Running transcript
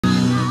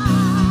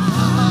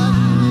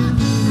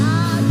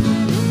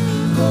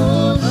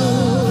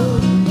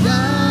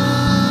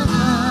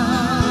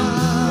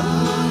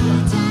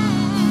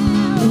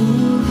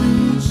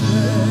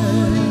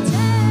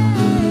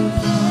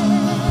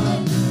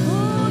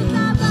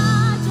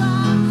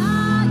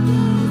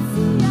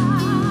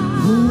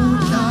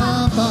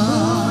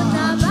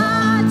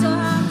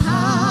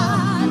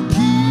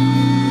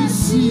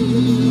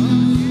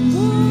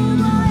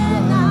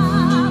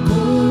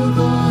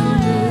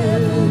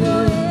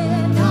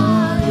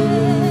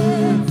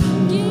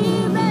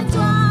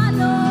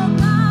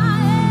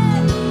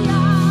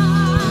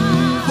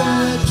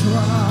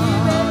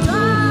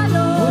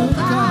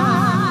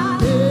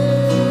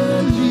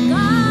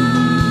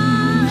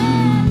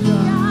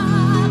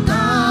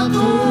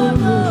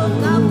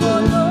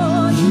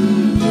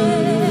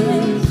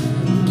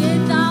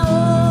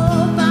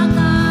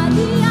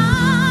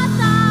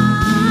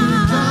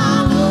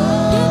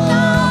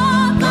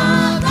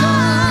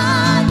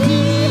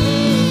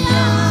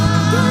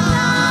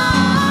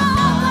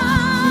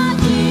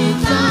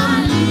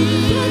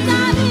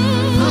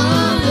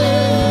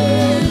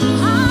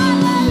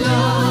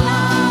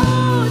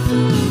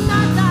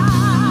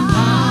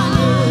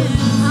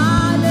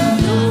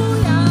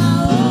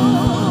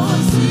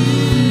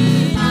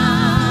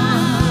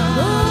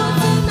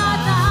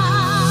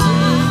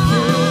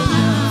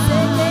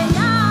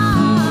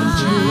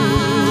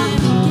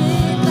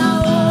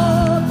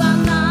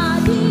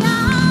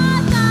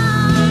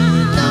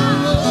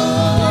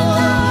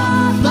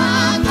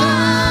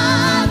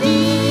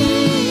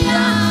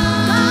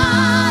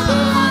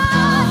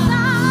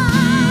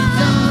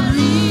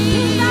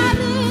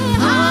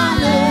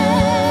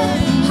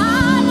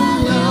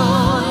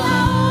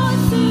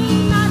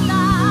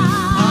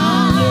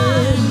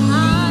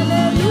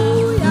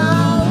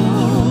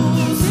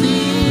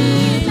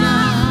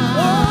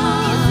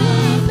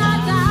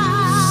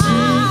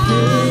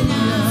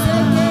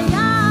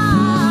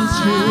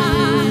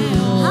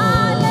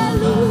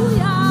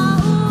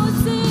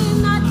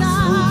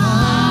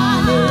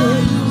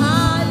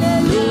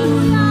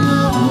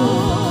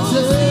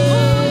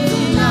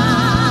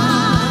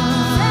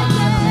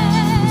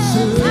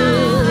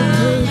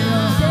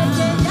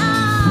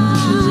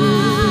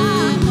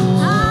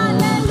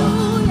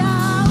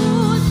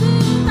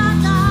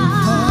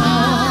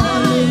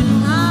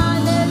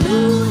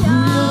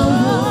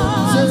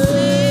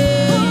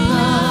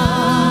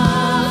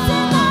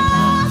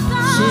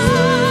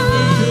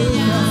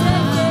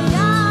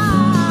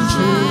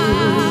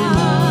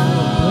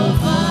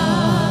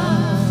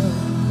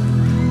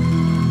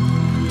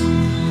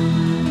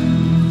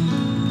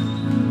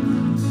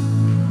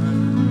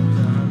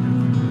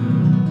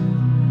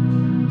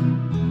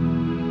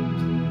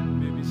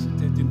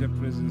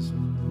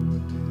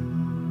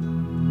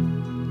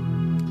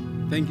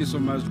Thank you so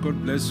much.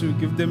 God bless you.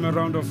 Give them a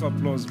round of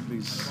applause,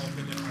 please.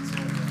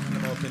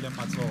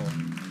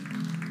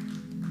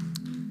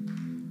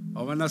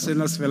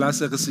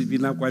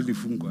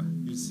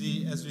 You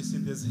see, as we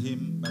sing this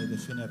hymn by the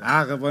funeral,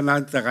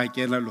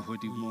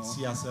 we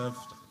see ourselves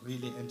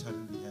really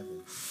entering the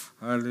heavens.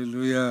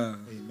 Hallelujah.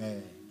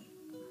 Amen.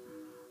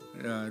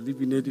 Yeah, Learn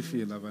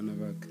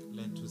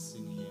to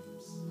sing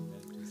hymns.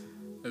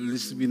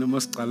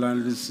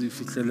 Learn to sing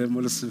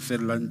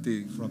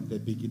from the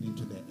beginning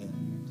to the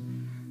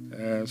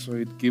end. So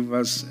it gives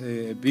us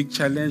a big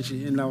challenge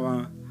in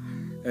our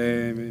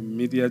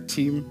media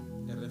team.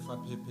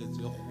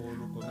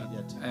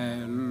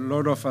 A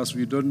lot of us,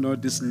 we don't know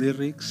these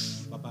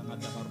lyrics. You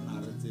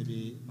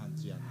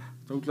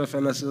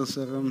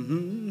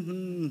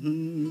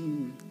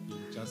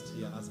just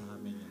hear us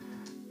humming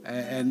it.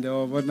 And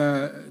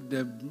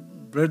the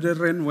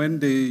brethren, when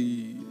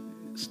they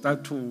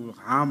start to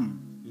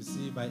hum, You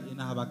see, by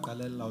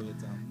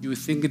you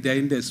think they're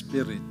in the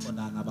spirit.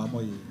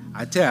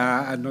 I tell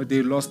I know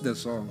they lost the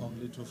song.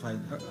 only to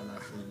find out.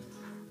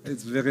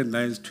 It's very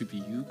nice to be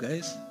you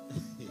guys.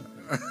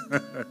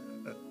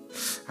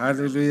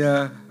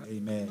 Hallelujah.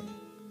 Amen.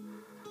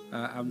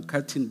 I'm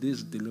cutting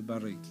this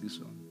deliberately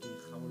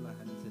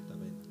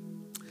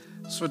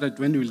so that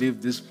when you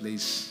leave this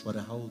place,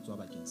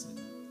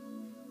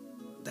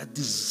 that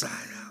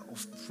desire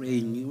of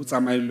praying,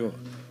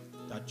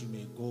 that you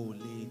may go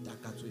lay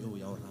takatso eo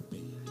ya ho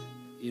rapela.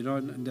 you know,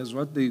 there's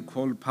what they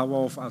call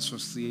power of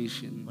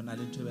association. Ho na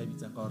le ntho e ba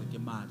bitsang ka hore ke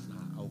matla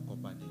a ho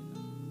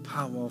kopanela.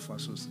 Power of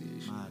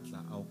association. Matla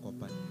a ho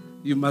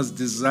kopanela. You must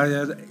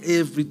desire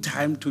every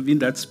time to be in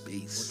that O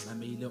space.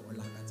 tlamehile o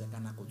lakatse ka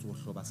nako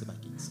tsohle ho ba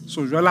sebakeng seo.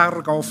 So jwale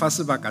re ka o fa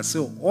sebaka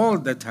seo all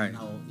the time.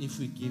 Now, if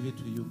we give it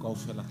to you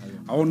kaofela ha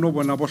yona, Ha o no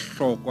bona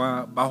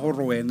bohlokwa ba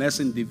hore wena as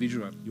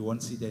individual you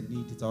won't see the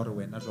need tsa hore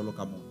wena jwalo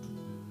ka motho.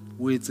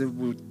 o etse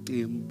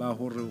boteng ba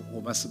hore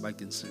o ba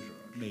sebakeng se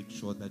jwalo. Make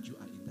sure that you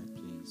are in that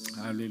place.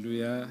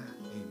 Hallelujah.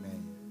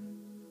 Amen.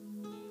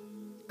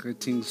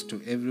 Greetings to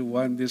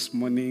everyone this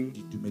morning,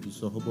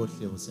 Ditumediso ho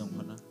bohle hoseng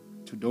hona,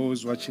 to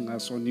those watching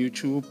us on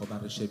YouTube. ho ba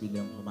re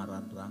shebileng ho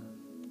marangrang.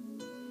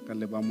 Ka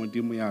leba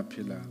Modimo ya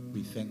phelang.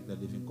 We thank the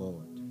living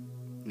God.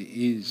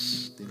 He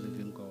is the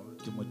living God.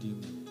 Ke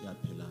Modimo ya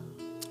phelang.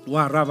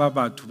 Wa araba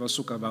batho ba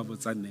soka ba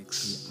botsa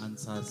next. He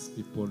answers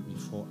people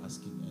before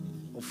asking anything.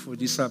 O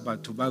fodisa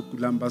batho ba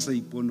kulang ba sa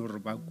ipone hore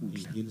ba He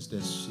kula. heals the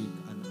sick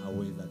and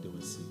away that they were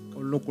sick. O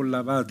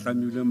lokolla ba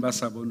tlamilweng ba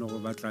sa bone hore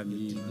ba He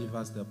tlamile.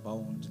 delivers the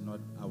bound, not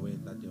away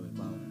that they were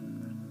bound.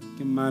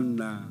 Ke man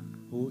na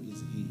Who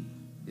is he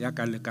ya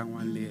ka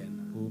lekangwang le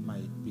yena? who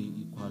might be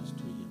equal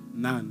to him?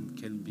 None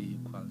can be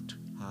equal to.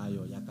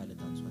 Hayo ya ka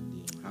lekantshwang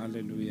le yena.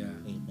 Hallelujah.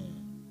 Amen.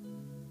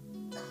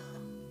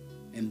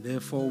 And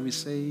therefore we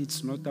say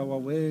it's not our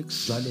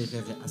works, Jwale re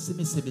re a se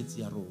mesebetsi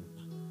ya rona,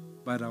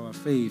 but our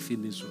faith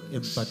in His works.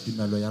 empa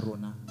tumelo ya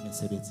rona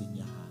mesebetsing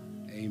ya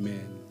hae.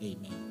 Amen.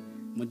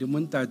 Amen. Modimo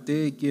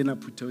ntate ke ena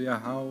phutho ya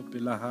hao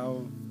pela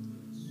hao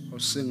ho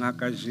seng ha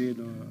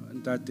kajeno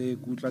ntate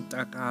ke utlwa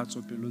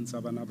takatso pelong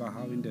tsa bana ba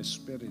hao in the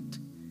spirit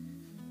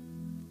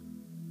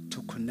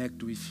to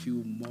connect with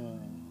you more.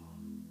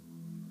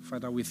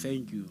 Father, we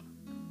thank you.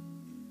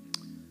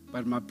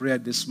 But my prayer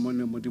this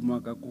morning, Modimo wa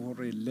ka ke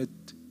hore let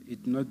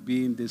it not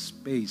be in this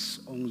space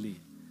only,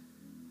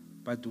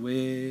 but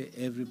where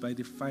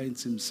everybody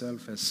finds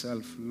himself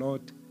herself.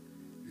 Lord,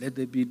 let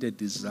there be the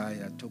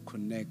desire to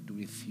connect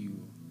with you.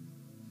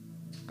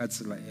 Ka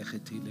tsela e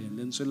kgethileng.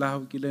 Lentswe la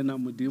hao ke lena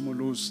Modimo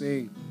le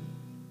hoseng.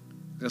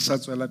 Re sa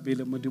tswela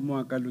pele Modimo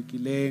wa ka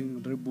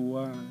lokileng re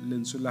bua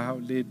lentswe la hao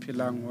le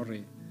phelang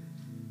hore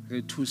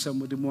re thusa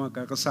Modimo wa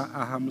ka re sa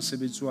aha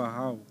mosebetsi wa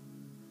hao.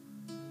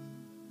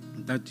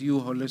 That you,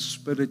 Holy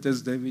Spirit,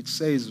 as David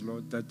says,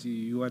 Lord, that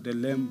you are the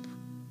lamp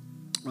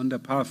on the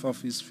path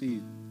of his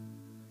feet.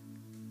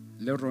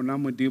 Le rona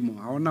Modimo,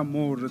 ha ona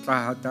mo re tla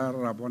hata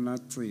ra bona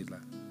tsela.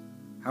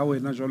 Ha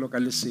wena jwalo ka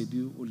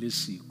lesedi o le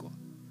siko.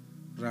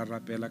 Ra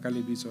rapela ka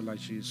lebitso la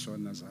Jesu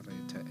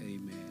Nazareth.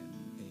 Amen.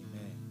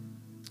 Amen.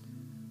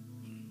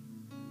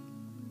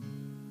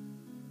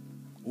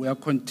 We are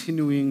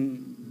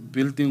continuing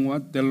building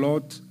what the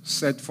Lord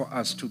said for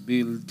us to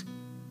build.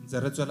 Ntse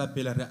re tswela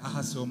pele re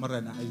aha seo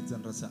morena a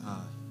itseng re se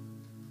ahe.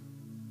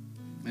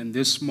 And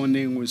this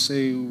morning we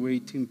say,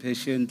 waiting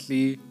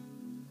patiently.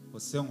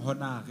 Hoseng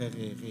hona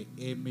re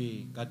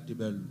eme ka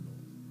tebello.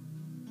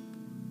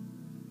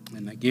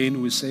 And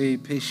again we say,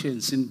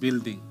 patience in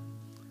building.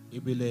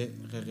 Ebile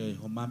re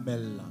ho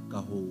mamella ka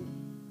ho.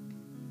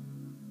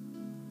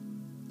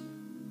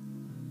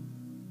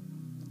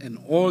 And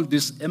all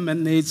this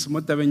emanates mo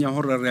tabeng ya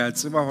hore re a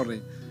tseba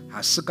hore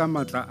ha se ka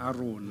matla a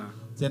rona.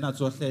 Tsena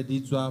tsohle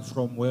di tswa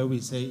from where we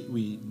say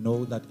we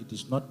know that it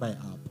is not by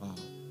our power,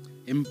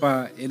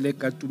 Empa ele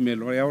ka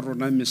tumelo ya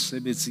rona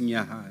mesebetsing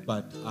ya hae.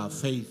 but our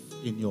faith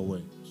in your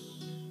words.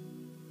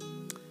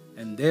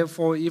 And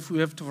therefore, if we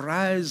have to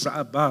rise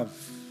above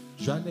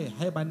Jwale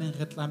haebaneng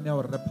re tlameha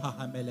hore re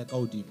phahamele ka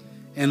hodimo,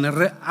 and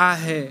re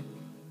ahe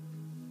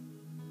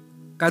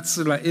ka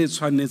tsela e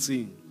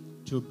tshwanetseng,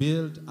 to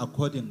build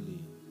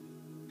accordingly,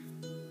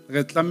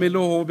 re tlamehile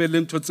ho be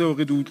le ntho tseo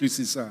re di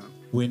utlwisisang.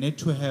 We need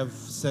to have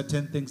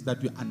certain things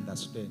that we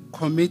understand.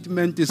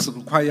 Commitment is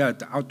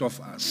required out of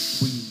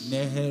us.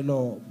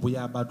 Boinehelo bo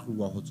ya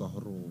batluwa ho tswa ho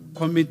rona.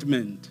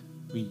 Commitment.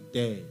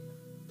 Boitelo.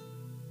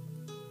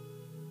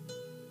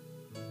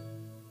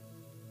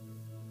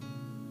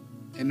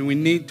 And we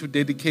need to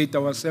dedicate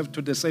ourselves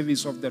to the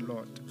service of the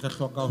Lord. Re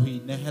hloka ho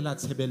inehela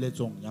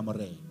tshebeletsong ya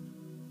Morena.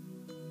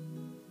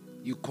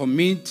 You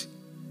commit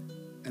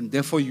and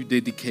therefore you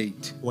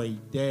dedicate. Wa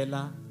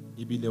itela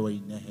ebile wa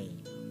inehela.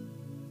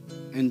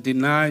 And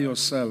deny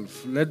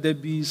yourself. Let there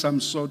be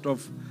some sort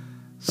of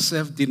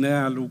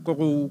self-denial.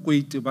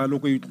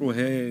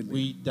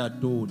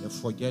 Uitadole,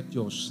 forget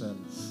yourself.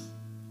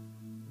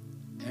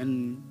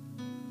 And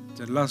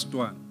the last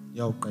one,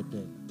 Ya ho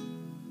qetela.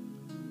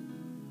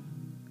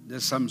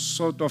 there's some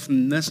sort of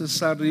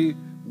necessary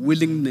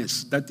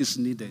willingness that is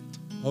needed.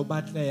 Ho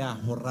batleha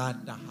ho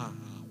rata ha hao.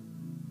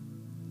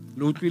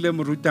 You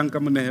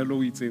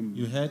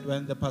You heard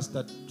when the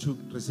pastor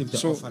received the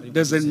So offering.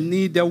 there's a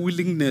need, a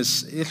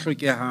willingness.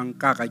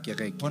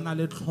 Hona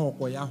le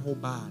tlhoko ya ho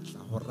batla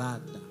ho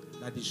rata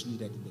that is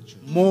needed in the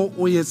church.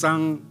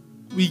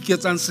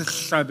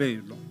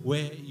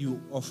 Where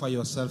you offer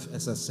yourself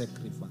as a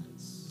sacrifice.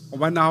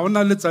 For there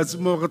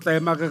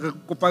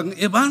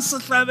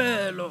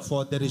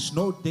is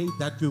no day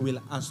that we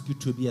will ask you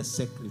to be a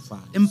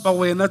sacrifice.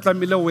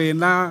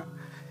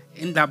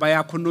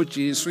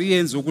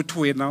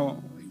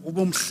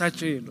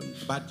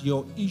 But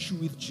your issue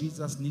with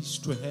Jesus needs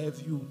to have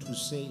you to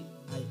say,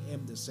 I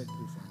am the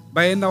sacrifice.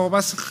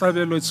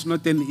 It's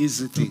not an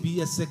easy To thing.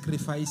 be a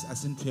sacrifice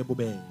as in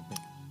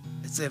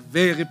It's a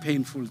very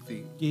painful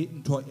thing.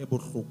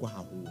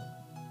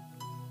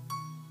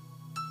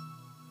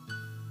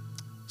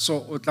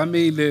 So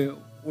otlamile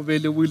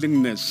ubele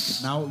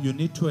willingness Now you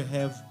need to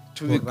have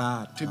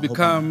to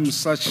become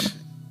such.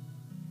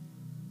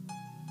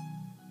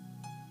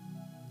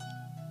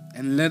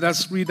 And let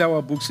us read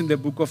our books in the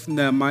book of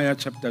Nehemiah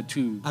chapter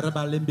 2.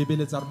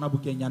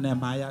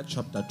 Nehemiah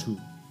chapter 2.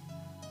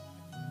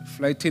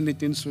 Flighten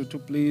it in so to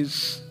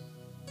please.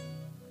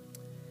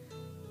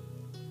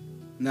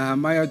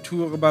 Nehemiah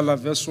 2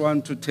 verse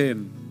 1 to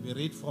 10. We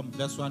read from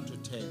verse 1 to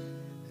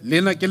 10.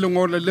 This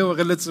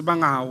This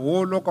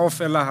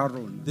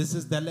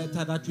is the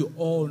letter that you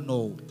all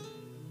know.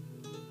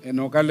 You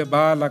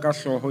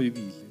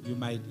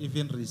might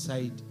even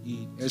recite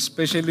it.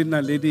 Especially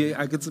Naledi,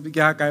 I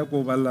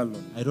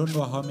don't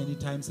know how many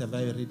times have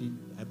I been reading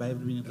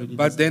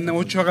but then this.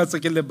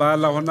 It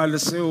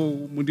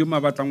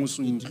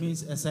it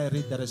means as I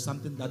read, there is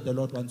something that the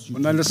Lord wants you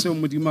to. There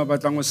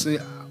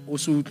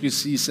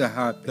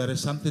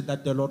is something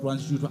that the Lord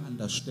wants you to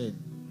understand.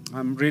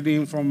 I'm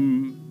reading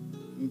from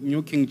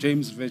New King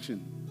James Version.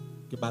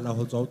 Ke bala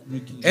ho tswa ho New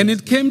King And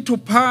James. it came to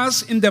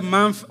pass in the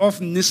month of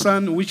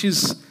Nisan, which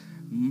is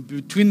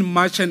between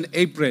March and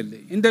April,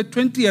 in the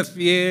 20th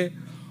year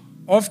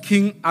of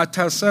King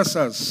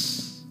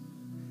Artaxerxes,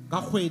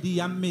 Ka kgwedi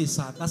ya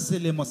Mmesa ka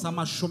selemo sa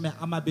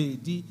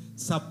 20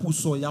 sa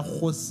puso ya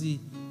Kgosi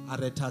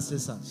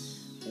Artaxerxes.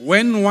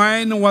 when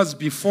wine was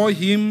before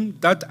him,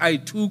 that I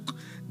took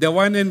the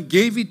wine and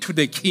gave it to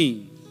the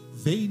king.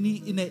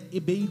 Veini ine e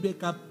beilwe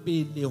ka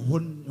pele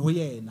ho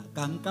yena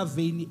ka nka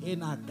veini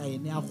ena ka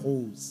ene ya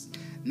kgosi.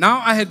 Now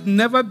I had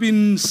never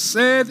been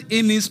sad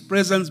in his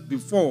presence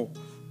before,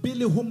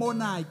 Pele ho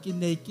mona ke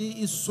ne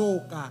ke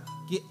isoka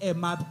ke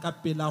ema ka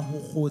pela ho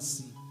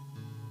kgosi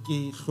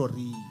ke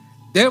hlorile.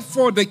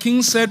 Therefore the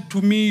king said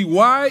to me,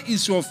 why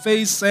is your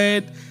face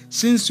sad,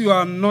 since you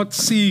are not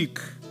sick?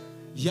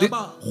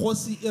 Yaba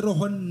kgosi e re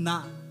ho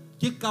nna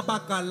ke ka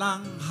baka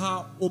lang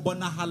ha o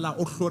bonahala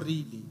o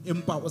hlorile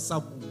empa o sa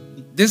kule.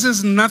 This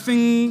is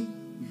nothing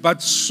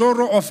but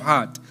sorrow of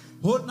heart.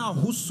 Hona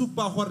ho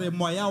supa hore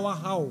moya wa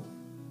hao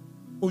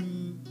o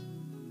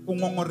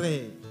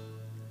ngongorela.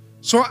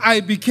 So I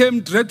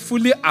became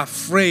dreadfully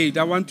afraid.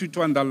 I want you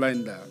to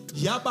underline that.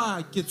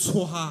 Yaba ke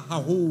tshoha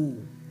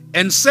haholo.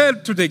 And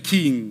said to the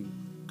king,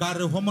 Ka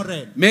re ho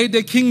morena, may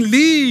the king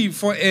live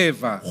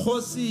forever.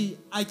 kgosi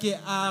a ke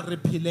a re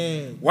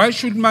phele. Why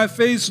should my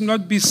face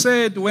not be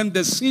sad when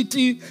the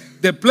city,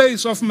 the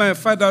place of my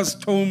father's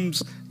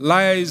tombs,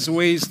 lies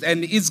waste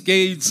and its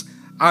gates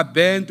are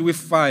burnt with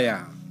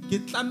fire?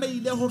 Ke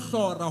tlameile ho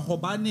hlora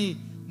hobane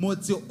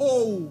motse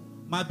o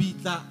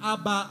mabitla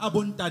aba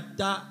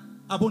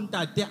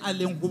abontate a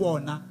leng ho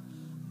bona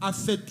a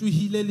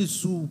fetohile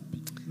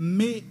lesupi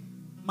mme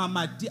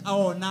mamati a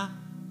ona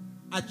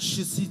a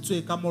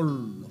tjhisitswe ka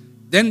mollo.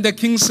 Then the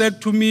king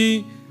said to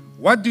me,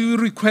 what do you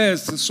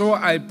request? So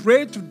I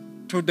prayed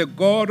to the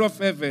God of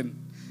heaven.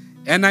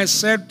 And I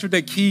said to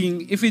the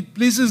king, if it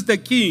pleases the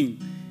king,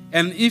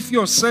 and if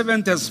your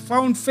servant has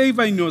found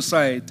favor in your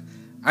sight,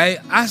 I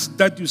ask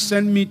that you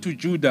send me to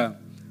Judah,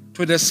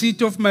 to the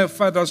city of my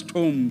father's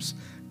tombs,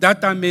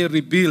 that I may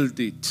rebuild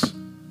it.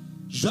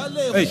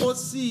 Jale Hey.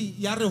 kgosi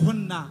ya re ho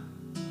nna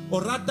o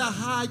rata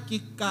ha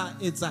ke ka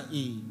etsa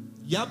eng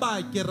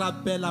yaba ke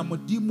rapela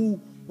modimo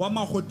wa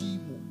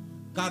magodimo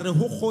ka re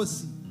ho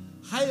kgosi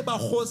haeba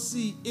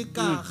kgosi e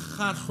ka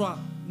kgahlwa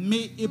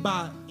mme e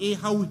ba e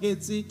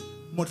hauhetse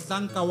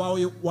mohlanka wa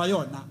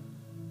yona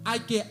a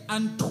ke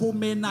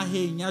anthome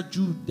naheng ya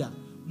Juda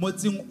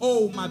motseng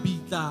o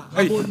mabitla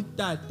a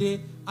bontate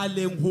a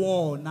leng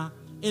ho ona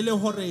e le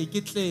hore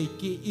ke tle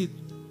ke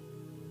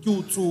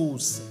o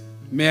tsose.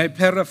 May I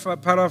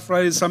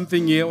paraphrase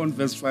something here on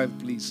verse 5,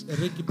 please?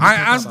 I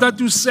ask that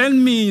you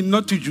send me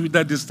not to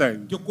Judah this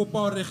time. I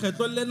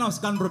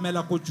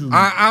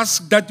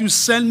ask that you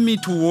send me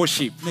to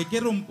worship,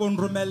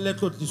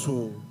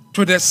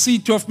 to the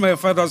seat of my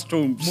father's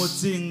tombs,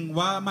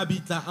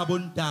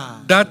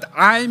 that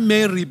I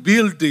may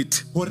rebuild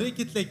it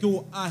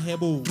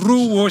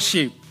through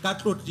worship.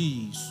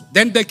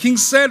 Then the king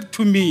said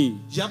to me,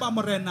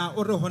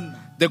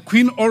 the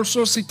queen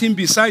also sitting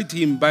beside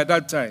him by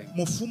that time,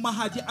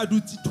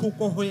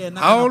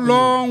 how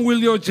long will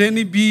your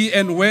journey be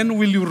and when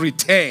will you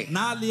return?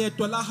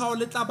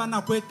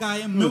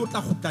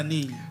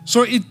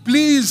 So it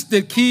pleased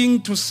the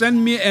king to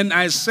send me, and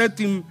I set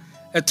him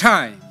a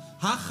time.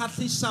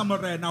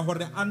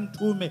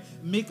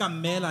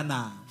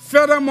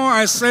 Furthermore,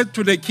 I said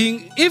to the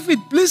king, if it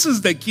pleases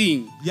the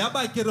king, let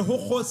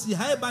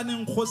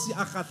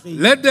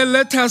the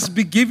letters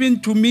be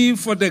given to me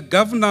for the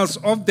governors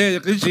of the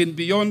region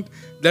beyond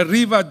the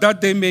river,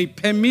 that they may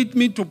permit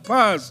me to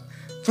pass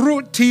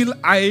through till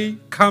I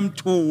come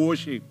to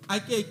worship.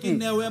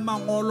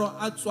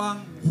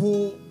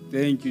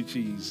 Thank you,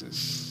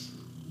 Jesus.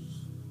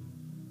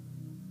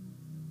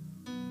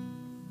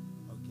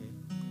 Okay.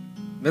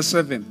 Verse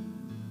 7.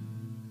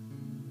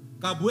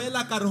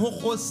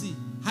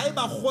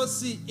 Haeba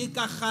kgosi e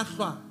ka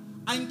kgahlwa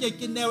anke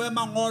ke newe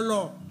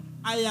mangolo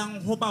a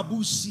yang ho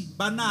babusi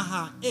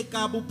banaha e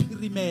ka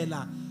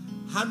bophirimela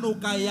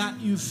hanoka ya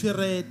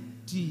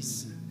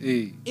Euphrates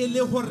e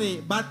le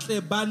hore ba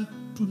tle ba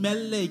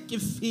ntumelle ke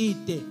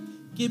fete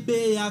ke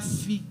be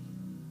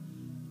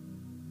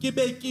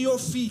yo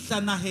fihla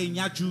naheng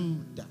ya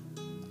Juda.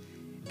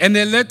 And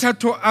a letter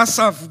to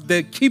Asaph,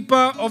 the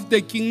keeper of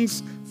the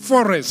king's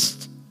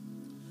forest.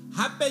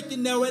 Now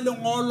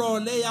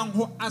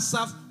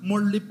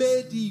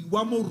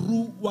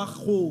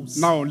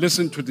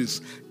listen to this.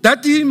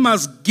 That he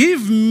must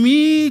give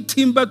me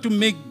timber to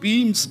make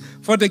beams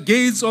for the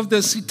gates of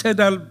the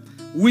citadel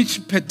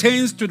which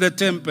pertains to the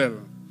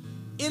temple.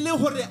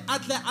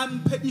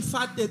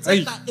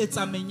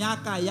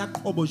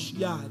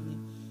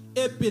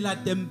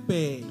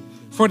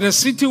 For the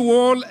city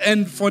wall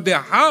and for the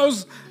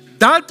house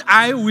that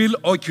I will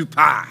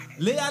occupy.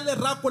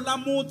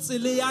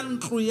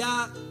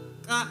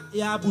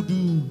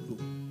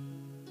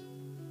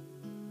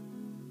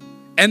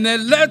 And a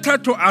letter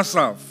to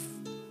Asaph,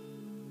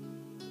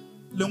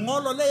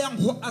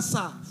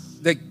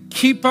 the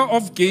keeper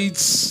of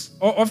gates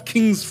or of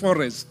king's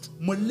forest,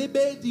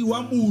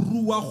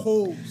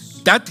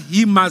 that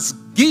he must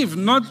give,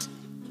 not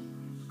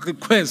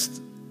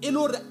request,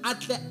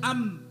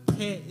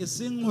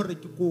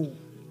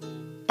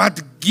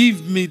 but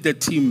give me the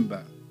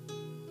timber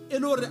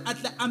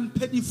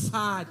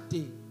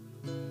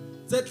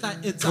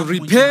to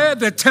repair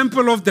the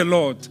temple of the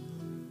Lord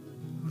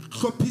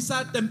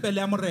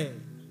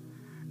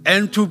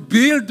and to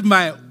build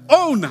my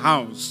own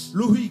house.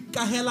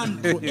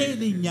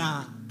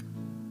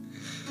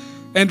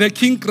 And the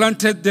king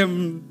granted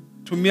them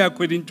to me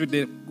according to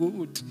the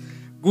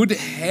good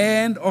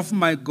hand of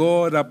my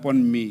God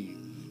upon me.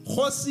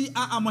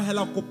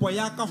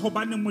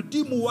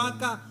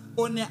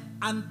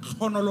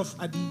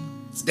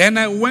 Then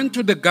I went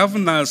to the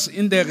governors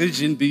in the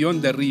region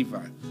beyond the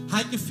river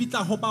and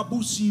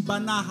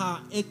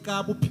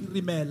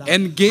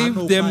gave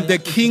them the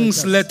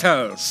king's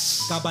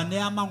letters.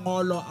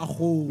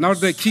 Now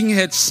the king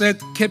had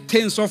set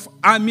captains of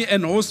army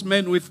and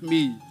horsemen with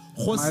me.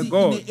 My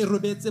God.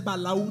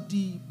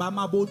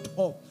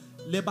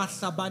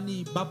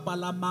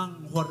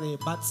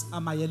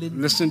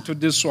 Listen to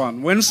this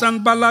one. When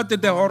Sanballat the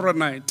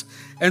Horonite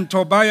and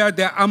Tobiah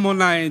the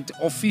Ammonite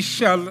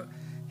official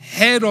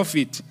heard of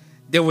it,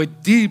 they were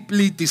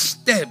deeply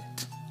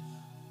disturbed.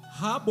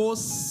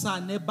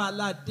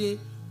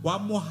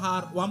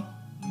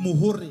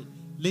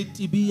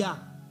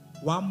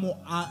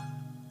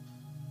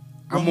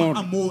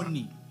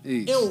 Amoni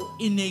eo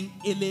ineng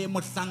ele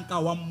mohlanka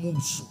wa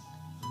mmuso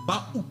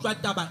ba utlwa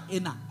taba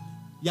ena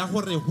ya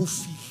hore ho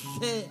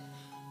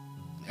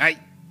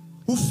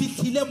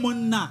fihlile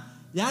monna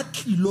ya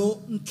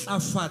tlilo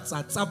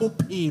ntlafatsa tsa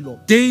bophelo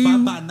ba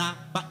bana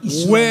ba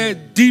Israel. They were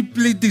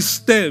deeply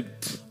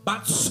disturbed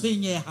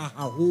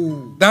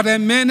that a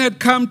man had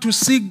come to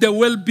seek the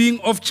well-being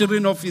of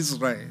children of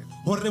Israel.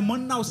 This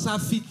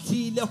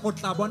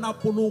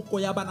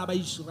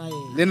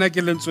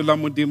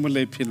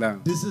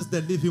is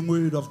the living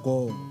word of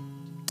God.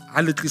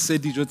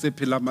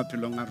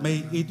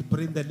 May it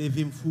bring the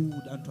living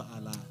food unto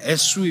our lives.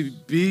 As we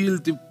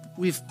build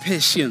with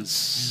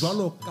patience.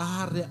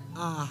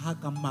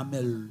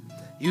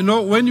 You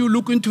know, when you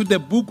look into the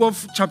book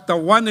of chapter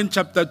 1 and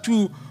chapter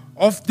 2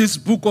 of this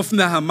book of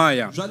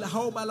Nehemiah, Jwale ha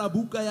o bala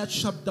buka ya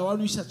chapter 1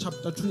 ho isa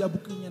chapter 2 ya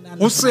bukeng ena ya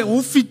ho se Nehemiah,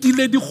 ho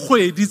fitile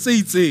dikgwedi tse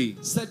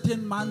itseng.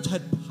 certain months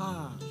had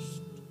passed.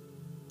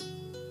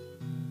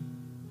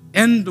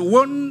 And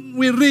when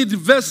we read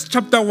verse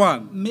chapter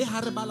 1, Mme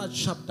ha re bala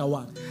chapter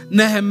 1,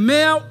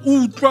 Nehemiah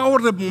o utlwa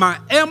hore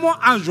maemo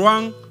a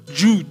jwang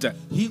Judah.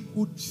 he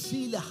could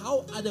feel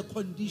how are the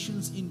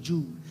conditions in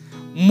Jude,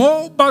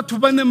 Mo batho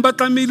ba neng ba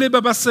tlamehile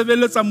ba ba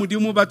sebeletsa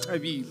Modimo ba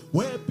thabile.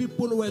 where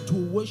people were to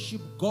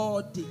worship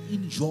God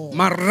in joy.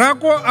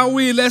 Marako a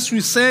wele, as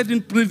we said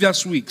in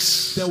previous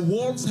weeks. The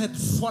walls had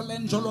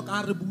fallen jwalo ka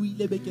ha re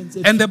buile bekeng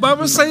tse And the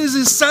Bible fetileng. says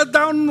he sat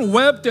down,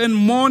 wept and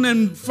mourned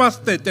and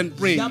fasted and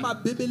prayed. Ya ba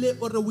Bebele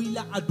o re o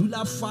ile a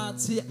dula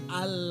fatshe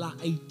a lla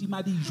a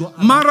itima dijo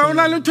a Mara o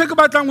na rapela. le ntho e ke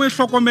batlang o e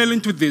hlokomele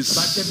into But there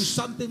this. is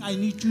something I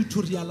need you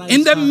to realize.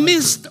 In the Hara.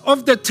 midst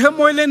of the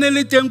turmoil e ne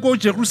le teng ko Ka hara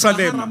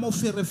Jerusalem,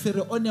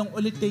 moferefere o neng o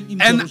le teng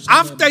in and Jerusalem.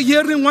 after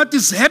hearing what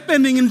is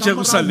happening in Ka mora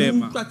ho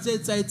Jerusalem, utlwa tse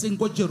etsahetseng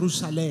ko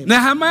Jerusalem.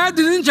 Nehemiah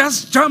didn't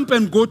just jump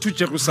and go to Ha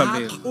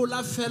Jerusalem,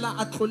 tlola fela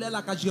a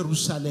tlolela ka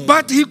Jerusalem.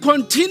 but he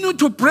continued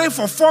to pray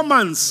for 4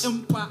 months.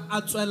 Empa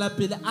a tswela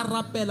pele a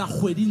rapela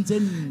kgweding tse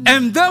nne.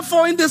 And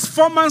therefore, in these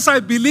 4 months, I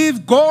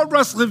believe God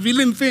was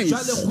revealing things.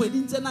 Jwale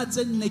kgweding tsena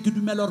tse nne ke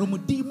dumela hore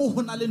Modimo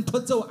ho na le ntho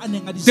tseo a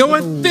neng a di There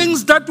were sebetsa.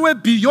 things that were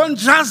beyond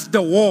just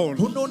the wall.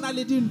 Ho no na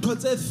le dintho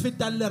tse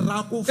fetang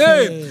lerako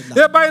Hey,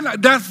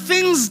 fela. there are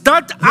things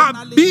that Ho na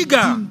are le bigger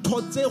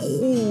dintho tse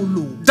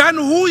kgolo than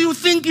who you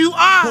think you ho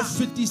are.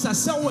 fetisa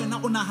se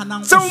wena o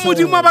nahanang Seo o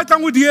Modimo a sona.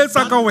 batlang ho di etsa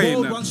What ka God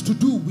wena. wants to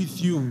do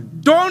with you.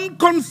 Don't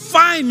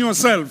confine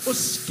yourself O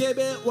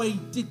skebe wa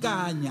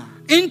itikanya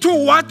into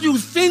what you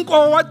think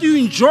or what you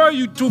enjoy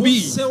you to ho be.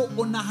 seo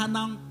o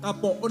nahanang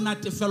kapo o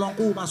natefelwang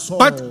ko ba sona.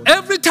 But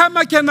every time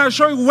I can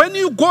assure you, when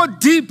you go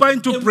deeper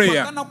into Empa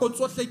prayer, ka nako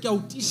tsohle ke a o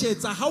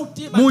tiisetsa, ha o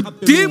teba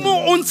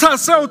Modimo o ntsha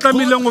seo o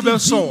tlamehileng o be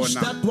God reveals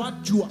sona. that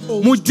what you are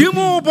owed to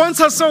Modimo o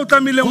bontsha seo o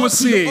tlamehileng o God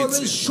se will always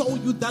etse. show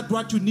you that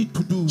what you need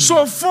to do.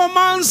 So 4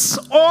 months,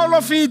 all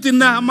of it in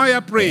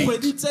Nehemiah prayed.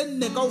 Kgwedi tse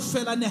nne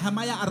kaofela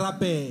Nehemiah a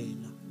rapela.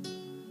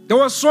 There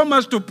was so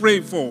much to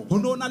pray for. Ho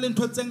no na le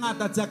ntho tse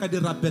ngata tse a ka di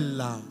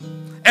rapellang.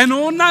 And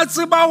o na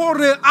tseba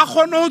hore a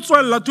kgone ho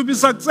tswella to be And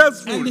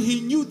successful.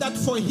 he knew that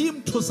for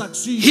him to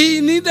succeed, He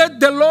needed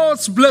the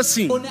Lord's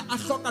blessing. o ne a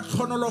hloka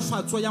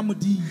tlhonolofatso ya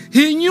Modimo.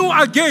 He knew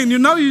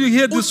again, now you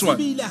hear O this one.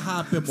 tsebile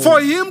hape mo.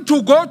 For him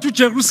to go to Bakeng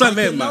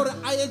Jerusalem, la hore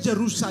a ye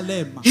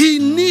Jerusalem, he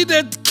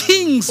needed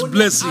king's o ne a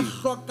blessing.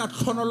 hloka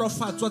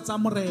tlhonolofatso tsa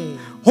morena.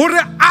 Hore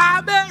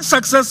a be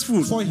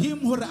successful, For him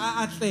hore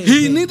a atlehe,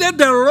 he needed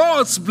the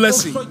Lord's o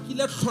blessing.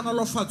 hlokile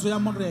tlhonolofatso ya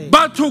morena.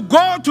 But to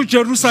go to Jwale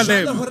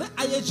Jerusalem, hore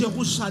a ye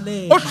Jerusalem,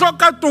 o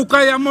hloka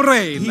toka ya he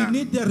morena.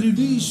 need the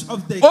release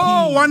of the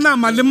Oh, king, wa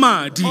nama le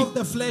madi. of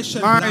the flesh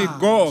and My blood.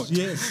 God.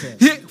 Yes, sir.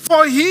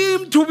 For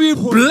him to be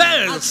Hore a tle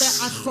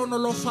blessed a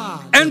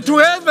hlonolofatse. and to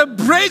have a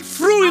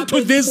breakthrough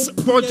into this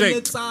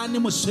project,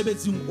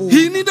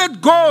 he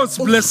needed God's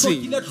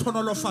blessing.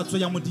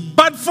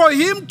 But for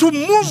him to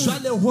move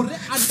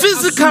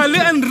physically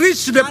and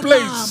reach the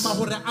place,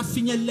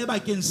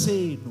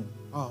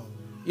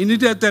 he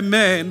needed a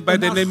man by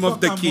the name of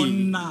the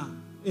king.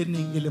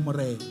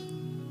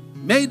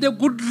 May the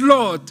good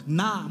Lord,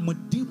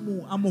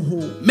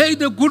 may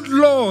the good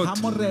Lord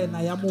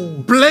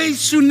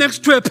place you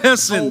next to a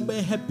person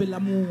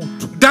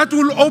that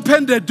will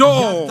open the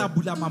door.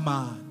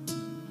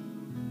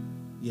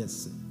 Yes,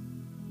 sir.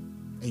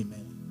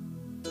 Amen.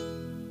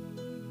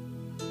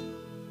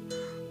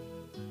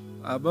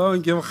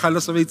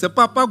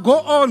 Papa, go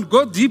on,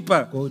 go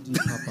deeper. Go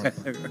deeper,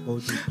 Papa. Go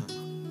deeper.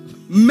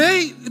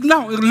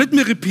 Now, let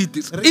me repeat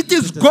this. It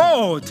is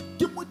God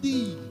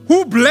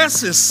who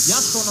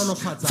blesses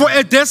for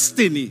a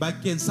destiny.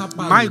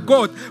 My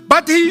God.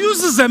 But he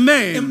uses a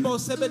man.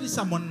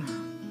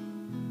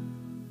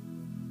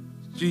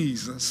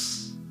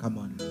 Jesus. Come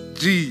on.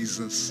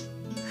 Jesus.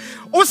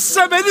 O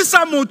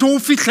sebedisa motho o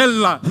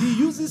fihlella He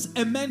uses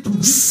a man to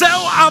reach seo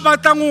a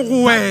batlang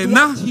go what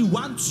wena he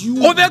wants you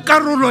o be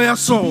karolo ya to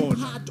be sona.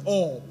 part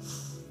of.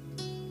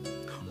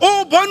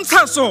 O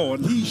bontsha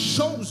sona. He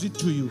shows it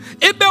to you.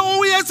 Ebe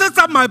o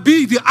etsetsa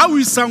mabidi a o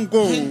isang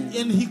ko.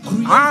 And he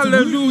creates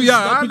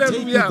Hallelujah, wheels that will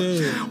take you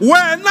hallelujah. there.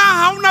 Wena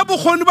ha una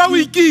bokgoni ba o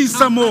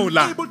ikisa I'm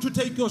mola. unable to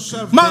take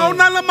yourself Ma there.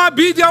 ona le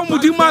mabidi a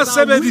But Modimo a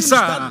there are wheels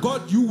that sebedisa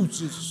God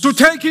uses to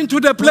take into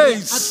the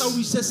place.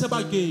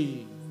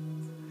 place.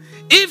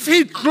 If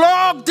he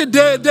clogged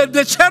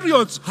the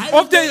chariots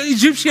of the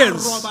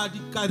Egyptians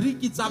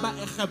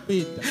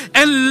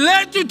and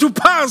let you to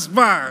pass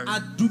by,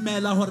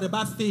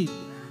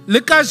 le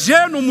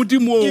kajeno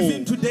Modimo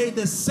Even today,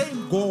 the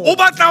same o God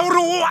batla hore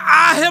o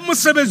ahe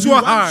mosebetsi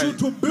wa wants you hae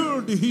to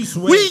build His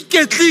o way,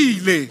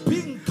 iketlile.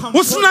 being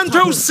Ho sena ntho e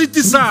o comfortable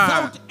sitisang.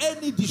 without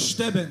any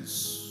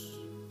disturbance.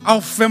 a o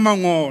fe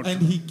mangolo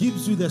And he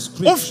gives you the o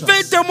scriptures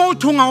fete mo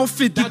thong a o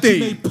fete that you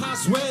may teng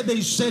pass where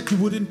they said you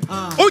wouldn't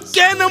pass. o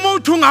kene mo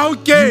thong a o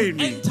kene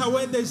Enter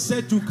where they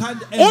said you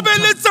can't o be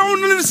enter. le tsa o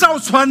ne le sa o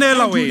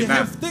tshwanela And you wena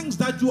have things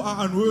that you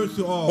are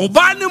unworthy of.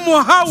 gobane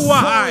mohau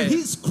wa For hae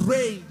his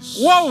grace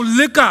wa o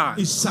lekana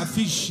is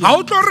sufficient. ha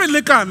o tlo re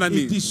lekana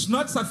It ne is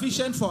not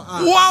sufficient for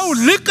us. wa o It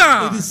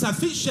lekana is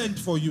sufficient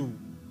for you.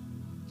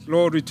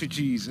 glory to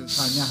Jesus.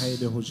 Kanya ha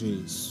ele ho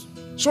Jesu.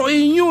 So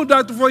he knew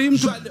that for him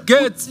to Jwale, o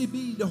get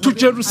tsebile to hore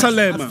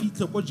Jerusalem, a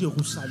fihle ko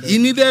Jerusalem. he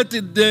needed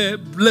the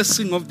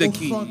blessing of the O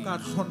king. hloka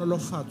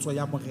tlhonolofatso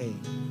ya morena.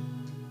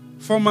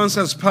 4 months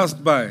has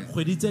passed by,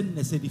 Kgwedi tse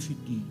nne se di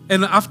fetile.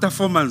 and after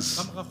 4 Ka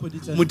months, mora kgwedi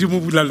tse nne, Modimo o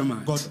bula le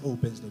madi. God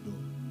opens the door.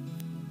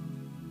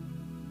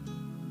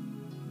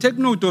 Take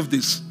note of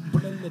this.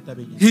 Mpolelle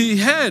tabeng ena. He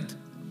heard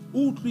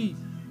O utlwile,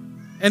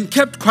 and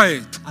kept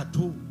quiet. a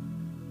thola.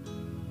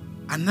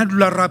 Ana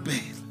dula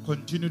rapela.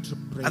 Continue to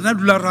pray. Ana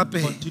dula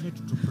rapela. Continue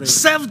to pray.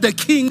 Serve the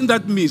king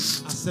that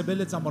missed. A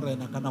sebeletsa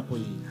morena ka nako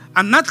eo.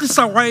 Ana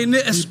tlisa wine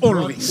as He brought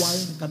always.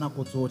 wine ka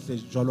nako tsohle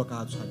jwalo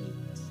ka a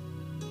tshwanetse.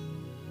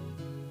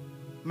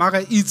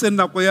 Mara itse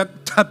nako ya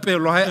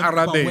thapelo ha e Empa when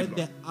arabelwa.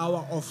 the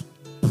hour of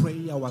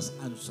prayer was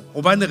answered,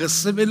 Hobane re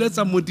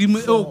sebeletsa Modimo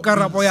eo for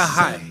karabo we ya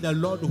serve hae. the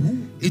Lord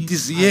who It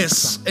is gives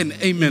yes answer. and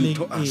amen E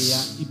to leng us. eya,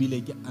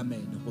 ebile ke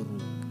amen ho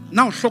rona.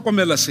 Now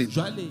hlokomela sena.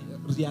 Jwale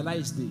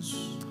realize this.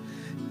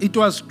 It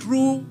was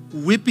through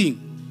weeping,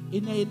 E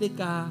ne e le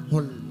ka ho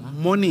lla,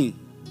 mourning,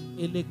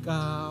 e le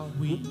ka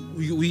ho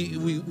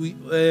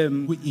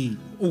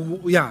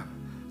yeah.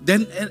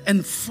 Then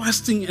and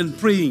fasting and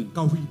praying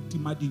ka ho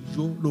itima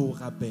dijo le ho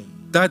rapela.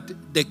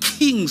 that the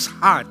king's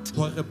heart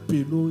Hore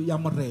pelo ya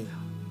morena,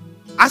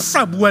 a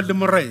sa bua le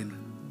morena,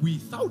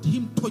 without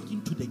him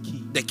talking to the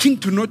king, the king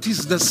to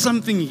notice there's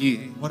something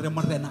here. hore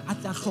morena a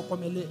tla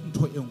hlokomele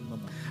ntho e nngwe mo.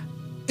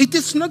 It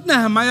is not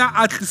Nehemiah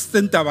a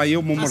tlisitseng taba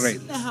eo mo A se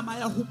morena.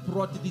 Nehemiah who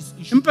brought this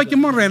issue. Empa ke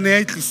morena ya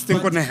e tlisitseng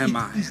ko But it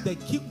Nehemiah. is the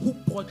king who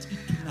brought it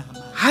to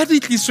Nehemiah. Ha di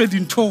tliswe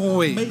dintho go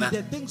May wena.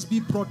 the things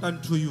be brought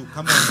unto you.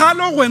 Come on.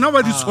 Galo wena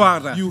wa di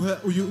tshwara.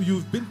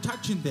 You've been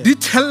touching them. Di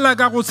thella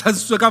ka go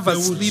tshasitswe ka They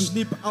will vaseline.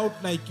 slip out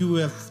like you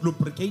have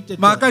lubricated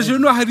Ma ka them.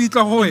 jeno ha di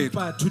tla go wena.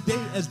 But today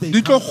as they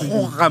Di tlo come to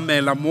you,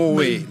 gogamela mo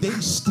may wena. they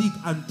stick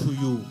unto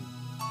you.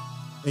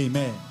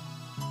 Amen.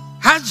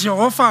 Ha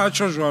Jehova a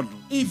tjho jwalo,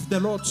 If the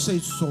Lord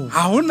says so,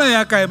 ha hona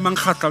ya ka emang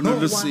no kgatlano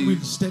le one will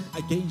seo. stand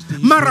against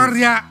his Mara will.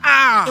 re a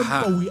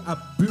Empa aga, we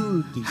are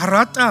building. ha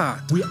ra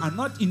tata. We are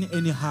not in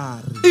any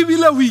hurry.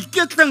 Ebile ho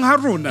iketleng ha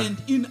rona, And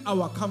in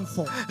our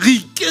comfort, re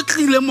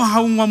iketlile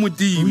mohaong wa we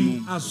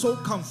Modimo. are so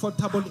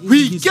comfortable in Ho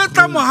his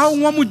iketla mohaong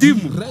wa grace.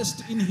 Modimo. We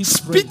rest in his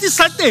Spiti grace.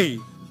 sa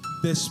teng,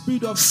 The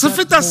speed of se that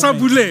feta sa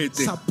moment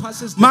bulete.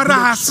 surpasses the Mara bullet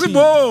ha se speed,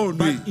 bonwe.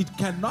 but it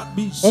cannot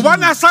be seen.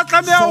 Hobane ha sa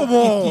tlameha ho For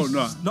it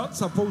bonwa. is not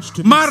supposed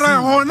to be Mara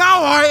seen. hona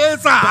ho a But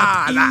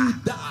etsahala. it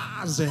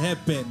does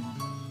happen.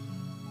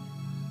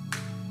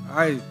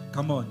 Ai,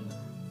 Come on.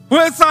 ho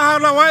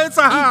etsahala, wa It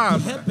etsahala.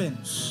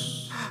 happens.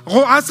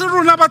 Go a se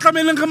rona ba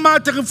tlameileng re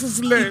mate re It is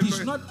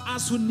fufulelwe. not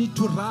us who need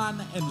to run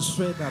and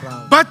sweat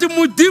around. But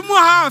Modimo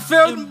ha fe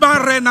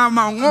barena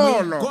May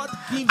mangolo. God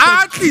give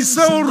A the kings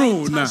tlise ho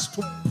rona. letters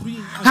to bring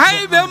unto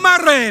Ha ebe us.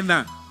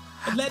 marena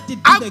Let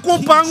it be a the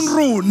kopang kings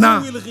rona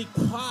who will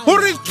require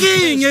hore the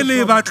keng best e le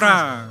from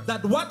batlang. us.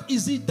 That what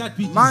is it that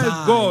we My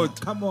desire?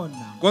 God. Come on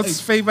now.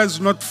 God's favor is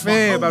not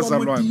fair, Moao wa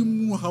bazalwane,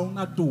 Modimo ha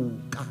ona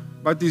toka.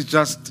 but it's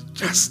just.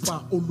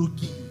 Empa o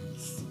lokile.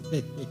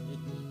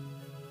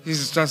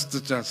 He's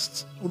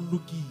just. O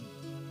lokile.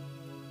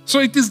 So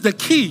it is the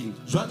king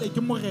Jwale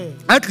ke morena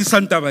a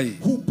tlisang taba e.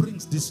 who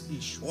brings this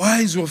issue.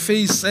 Why is your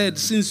face sad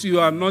since you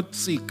are not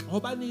sick?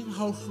 Hobaneng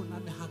ha o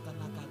hloname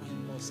hakana-kana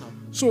empa o sa bua?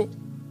 So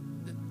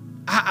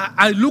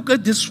I look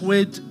at this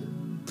word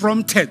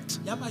prompted.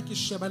 Yaba ke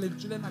sheba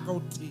lentswe lena ka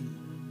ho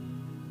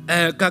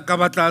teng. Ka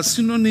batla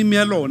synonym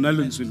ya lona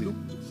lentswe le. Look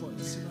for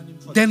a synonym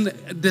for Then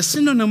the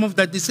synonym of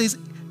that, it says,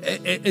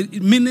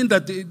 meaning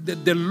that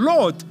the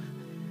Lord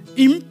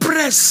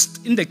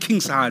impressed in the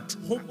king's heart.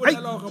 ho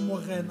bolela hore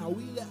morena o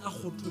ile a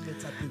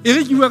kgotholetsa pelo. E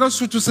re ke bua ka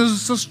Sotho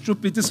se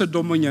stupid se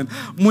domonyana.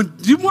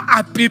 Modimo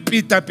a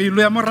pepeta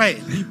pelo ya morena.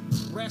 He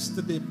pressed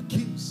the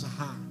king's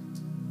heart.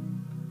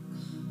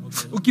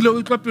 O kile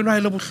o tla pelo ha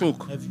ile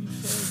bohloko. Have you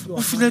felt your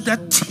O feel heart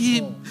that so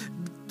tip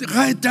sore?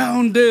 right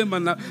down there,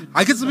 man.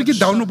 I can speak it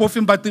down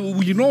both, but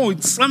you know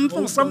it's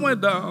something somewhere O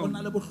down. na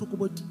le bohloko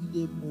bo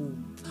tiileng moo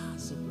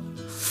tlase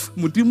kwana.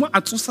 Modimo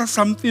a tsosa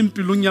something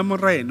pelong ya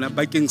morena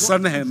bakeng sa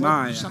God provoked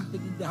Nehemiah.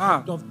 something in the Ah.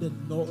 heart of the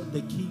Lord,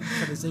 the king,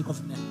 for the sake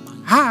of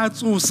Nehemiah. Ha a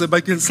tsose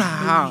bakeng sa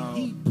May hao.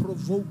 he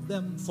provoke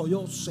them for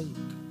your sake,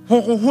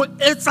 Hore ho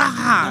that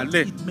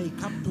etsahale. it may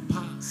come to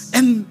pass.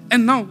 And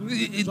now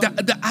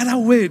the other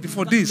word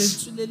for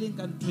this, Lentswe le leng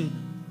ka nthwena,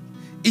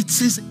 it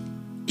says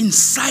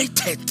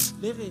incited.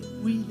 le re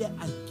o ile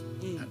a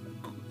kena.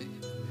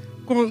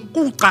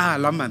 Ko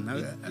qala man.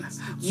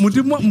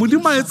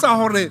 Modimo a etsa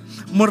hore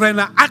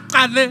morena a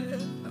qale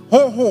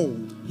ho.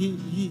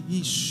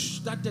 He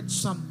started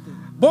something.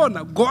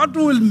 Bona, God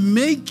will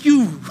make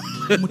you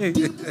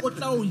Modimo o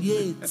tla o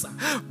etsa.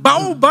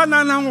 Bao ba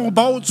nanang hore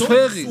ba o Those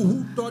tshwere.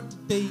 who thought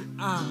they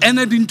are And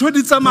dintho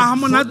di tsamaya ha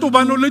monate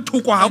hobane o le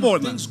thoko ha and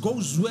bona. things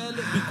goes well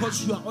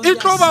because you are on E their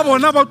tlo ba side,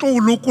 bona ba tlo o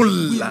will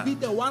lokolla. be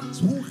the ones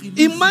who release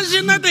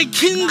Imagine you. the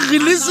king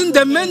releasing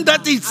the man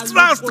that is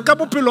trust ka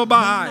bophelo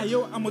ba hae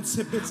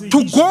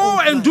to go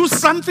and do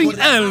something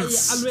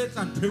else,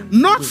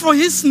 not for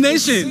his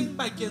nation,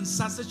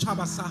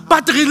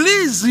 but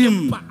release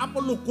him.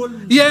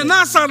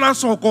 Yena sala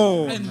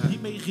soko. and he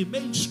may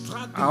remain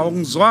struggling. A o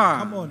ngzwa.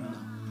 Come on.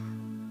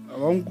 A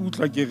wa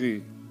nkutla ke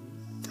re.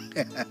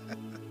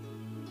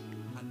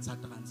 Answer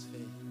transfer.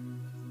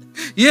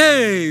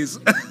 Yes.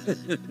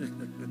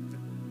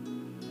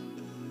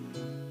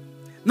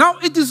 Now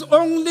it is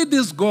only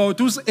this God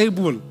who's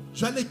able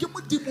Jwale ke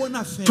Modimo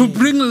ona to fela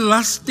bring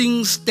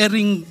lasting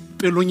stirring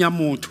pelong ya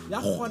motho. ya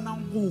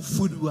kgonang ho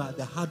fudua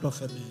the heart of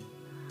a man.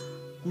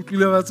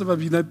 Kutlile ba tseba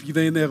bina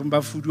pina ene re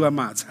ba fudua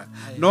matsha.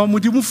 No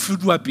modimo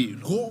fudua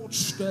pelo. God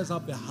stirs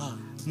up the heart.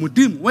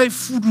 Modimo wa e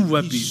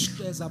fudua He pelo.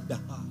 stirs up the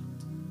heart.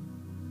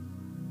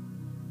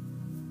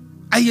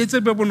 A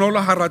etse be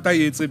bonolo ha rata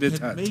etse be He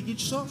can thata. make it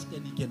soft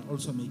and he can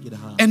also make it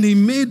hard. And he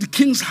made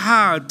king's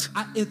heart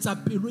A etsa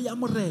pelo ya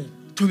morena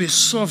to be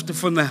soft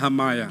for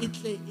Nehemiah. e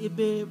tle e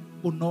be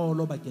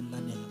bonolo bakeng la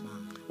Nehemiah.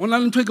 Ona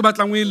le ntho e ke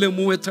batlang o e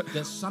lemohe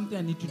There's something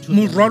I need you to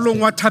morwalong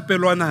understand. wa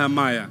thapelo wa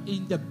Nehemiah.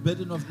 In the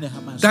burden of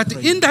Nehemiah, That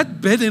in that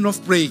burden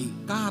of praying,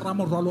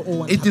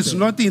 it is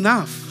not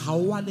enough.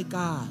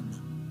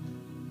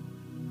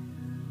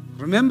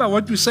 Remember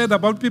what we said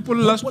about people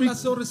last week?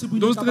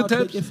 Those 3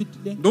 times?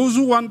 Those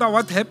who wonder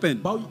what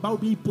happened.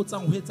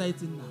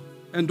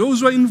 And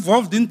those who are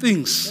involved in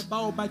things.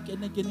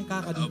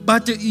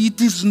 But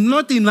it is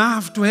not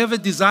enough to have a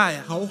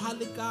desire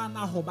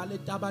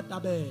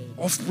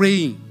of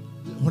praying.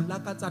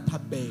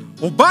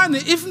 Obane,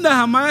 if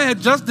Nehemiah had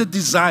just the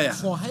desire,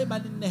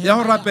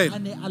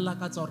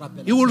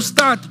 he will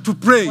start to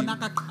pray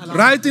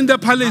right in the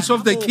palace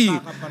of the king.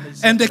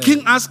 And the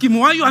king asks him,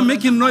 why you are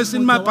making noise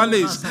in my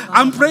palace?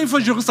 I'm praying for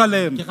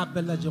Jerusalem.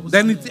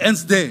 Then it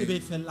ends there.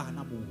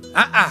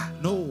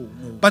 No.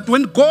 But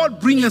when God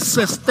brings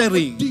a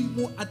stirring,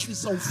 o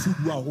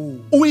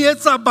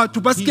etsa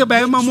batho ba ske ba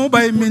ema mo ba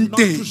emeng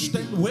teng.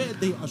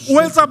 O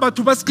etsa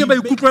batho ba ske ba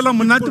ikutlwela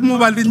monate mo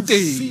ba leng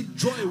teng.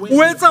 O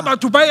etsa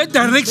batho ba ye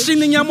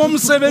directioneng ya mo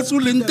mosebetsi o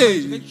leng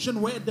teng.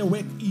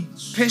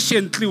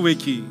 Patiently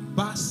working.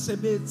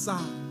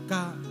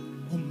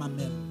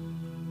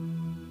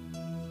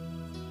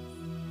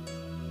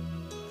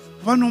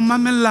 Ba no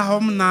mamella ha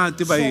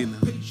monate ba ena.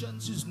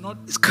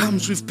 It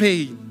comes with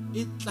pain.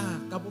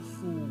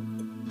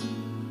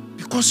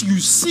 Because you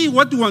see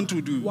what you want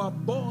to do.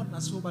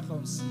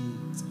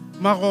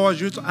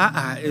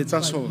 It's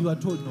a so.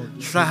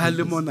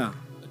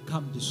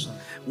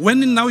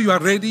 When now you are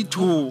ready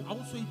to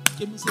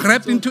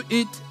grab into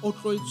it,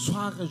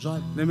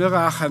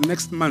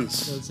 next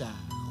month,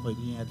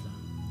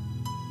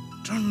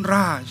 don't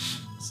rush.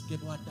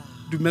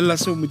 Dumela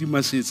so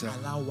modimo se etsa.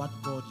 Allow what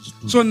God is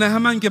doing. So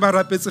Nehemiah ke ba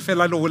rapetse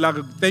fela le ho la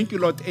re, thank you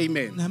Lord,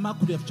 amen. Nehemiah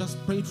could have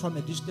just prayed from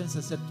a distance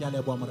and said, "Ke a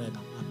leboha Morena."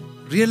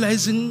 Amen.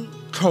 Realizing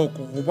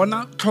tlhoko go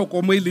bona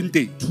tlhoko mo e leng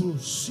teng To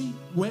see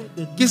where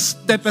the ke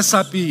step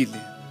sa pele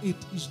it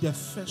is the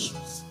first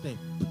step,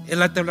 e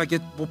latelwa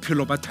ke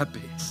bophelo ba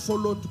thapelo,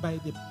 followed by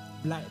the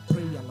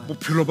prayer life,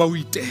 bophelo ba o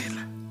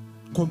itela,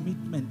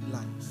 commitment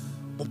life,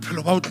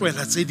 bophelo ba o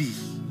tloela tse ding,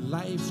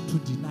 life to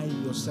deny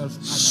yourself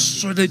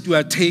so that you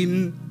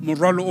attain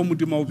moralo o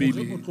modimo o the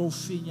beileng.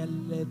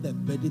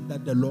 burden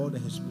that the Lord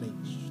has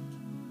placed.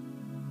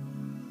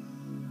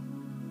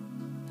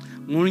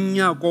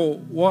 Monyako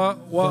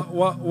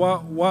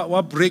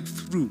wa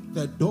breakthrough,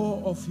 The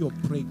door of your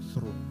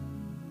breakthrough.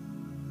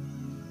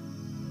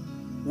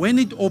 when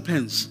it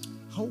opens,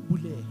 How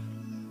buleha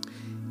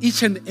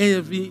each and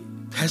every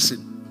person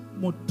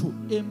motho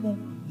e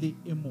mong le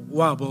e mong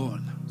wa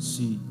bona.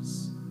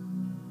 sees.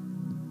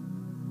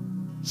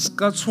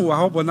 Ska tshoha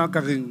ha o bona ka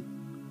reng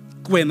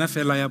ke wena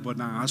fela ya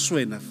bona, ha se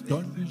wena fela.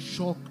 Don't be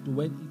shocked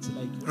when it's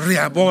like Re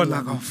a bona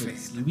everyone kaofela. can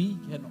see. We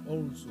can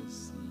also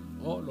see.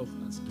 All of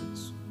us can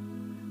see.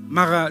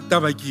 Mara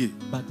taba ke e,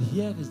 But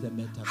here is the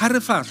matter. ha re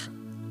fahla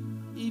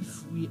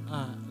If we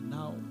are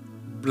now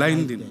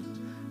blinded,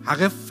 ha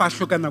re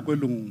fahlwe ka nako e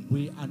le nngwe.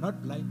 we are not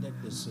blinded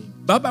the same.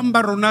 Ba bang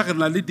ba rona re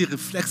na le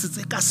di-reflex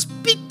tse ka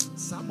speed.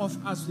 Some of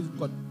us we've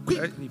got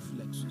quick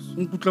reflexes.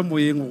 Nkutlwa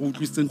moyeng o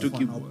utlwisitse ntho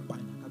ke Kgona ho bua.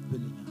 panya ka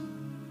pelenyana.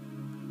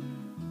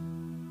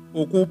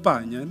 O ko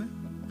panya ne?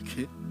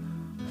 Okay.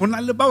 Ho na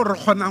le bao re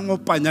kgonang ho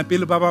panya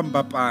pele ba bang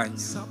ba panya.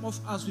 Some of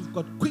us we've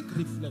got quick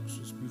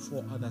reflexes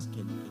before others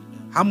can penya.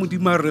 Ha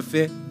modimo a re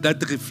fe that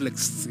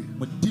reflex tse.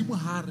 Modimo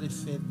ha re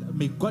fe,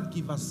 may God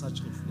give us such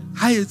reflexes.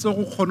 Ha etse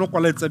go kgone go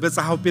kwala tsebe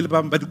tsa hao pele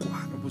ba bang ba di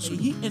kwala bo so.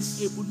 He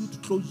enable you to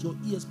close your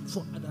ears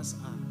before others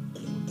are.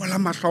 Kwala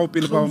mahlo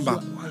pele ba bang Close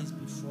ba. your eyes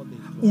before they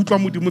close. Utlwa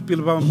modimo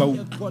pele ba bang ba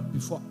Hear utlwa. God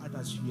before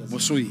others hear. Bo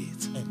so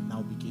yetse. And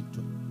now begin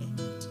to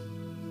act.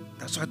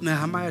 That's what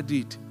Nehemiah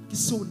did. Ke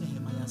seo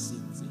Nehemiah se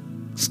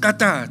etseng. Ska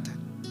tata.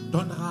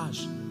 Don't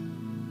rush.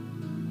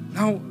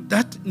 Now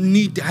that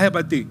need,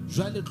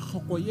 Jwale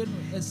tlhoko eno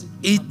as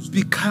it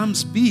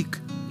becomes big.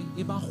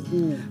 e ba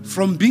kgolo,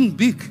 From being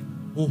big,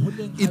 ho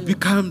holeng ha it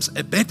becomes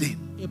a burden.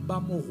 e ba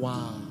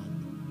morwalo.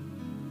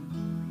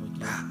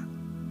 Okay.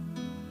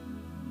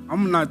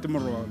 I'm not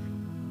morwalo.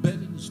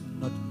 Burden is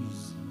not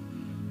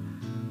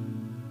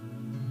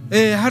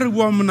easy. Ha re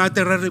bua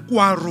monate re re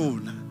kwa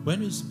rona. When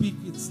we speak,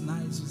 it's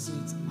nice to say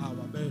it's our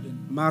burden.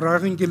 Mara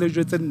re nke le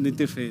jwetse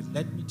nnete fela.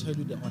 Let me tell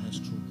you the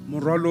honest truth.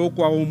 Morwalo o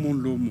kwa o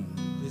mong le o mong.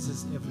 This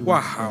is Wa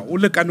everyone. ha o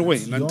lekane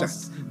wena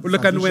ntate. O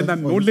lekane wena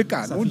mme o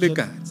lekane, o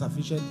lekane.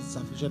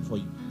 Sufficient for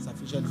you.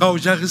 Sufficient. Ga o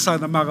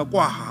jagisana mara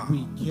kwa ha.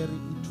 We carry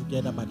it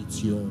together, but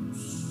it's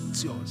yours.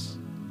 It's yours.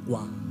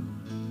 Wow.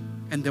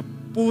 And the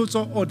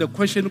potso or the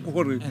question ko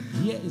gore, And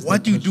here is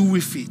what the do you do question.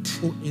 with it?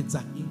 O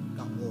etsa eng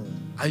ka ona?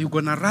 Are you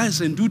going to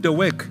rise and do the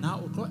work? Na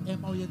o tlo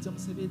ema o etse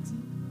mosebetsi?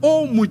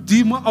 O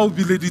modimo a o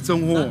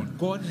bileditseng ho ona. That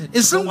God had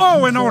E seng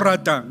called o you wena o for,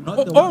 ratang.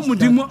 not the O ones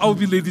modimo that a o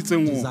you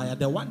bileditseng ho ona. desire,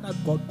 the one that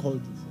God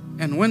called you for.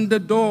 And when the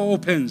door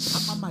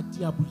opens, Ha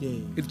mamati a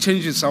buleha, it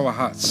changes our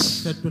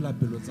hearts. fetola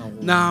pelo tsa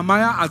rona.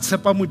 Nehemiah a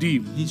tshepa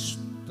modimo. He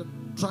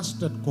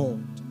trusted God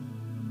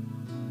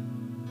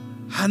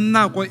Ha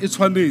nako e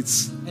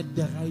tshwanetse. at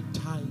the right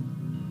time.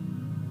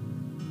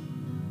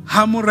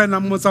 Ha morena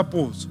mmotsa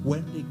potso,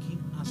 When the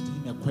king asked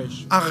him a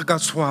question, a re ka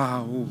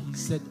tshwao. he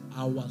said,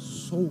 I was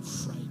so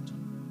frightened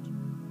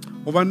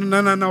Hobane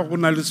nana go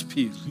na le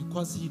sephiri.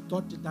 because he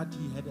thought that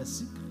he had a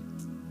secret,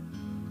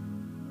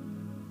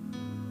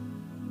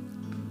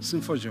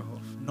 Sing for Jehovah.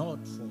 not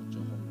for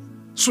Jehovah.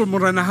 So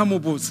morena ha mo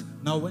botse,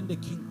 Now, when the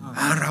king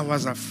asked, I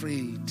was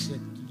afraid. he said,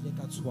 "Ke ile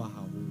ka tshoha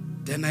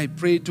haholo. Then I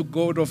prayed to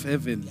God of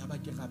heaven Yaba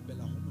ke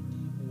rapela ho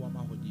Modimo wa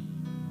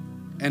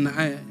mahodimo. and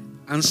I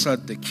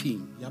answered the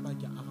king. Yaba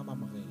ke araba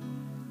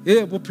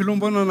morena." Bophelong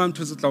bona na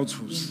ntho tse tla o In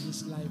tshosa.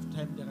 this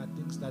lifetime, there are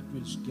things that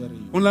will scare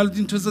you. Ho na le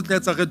dintho tse tla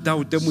etsa re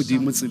doubte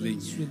modimo Some tseleng.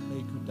 things will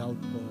make you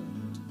doubt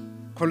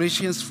God.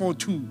 Colossians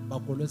 4:2.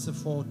 Bakolose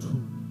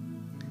 4:2.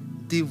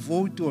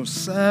 Devote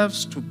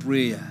yourselves to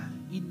prayer.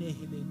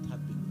 Inehele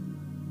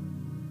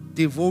thapelo.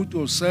 Devote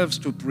yourselves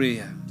to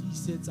prayer.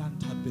 Disetsang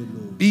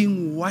thapelo.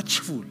 Being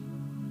watchful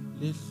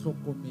Le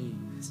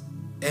hlokometse.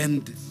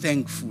 and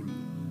thankful.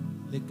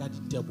 Le ka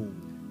diteboho.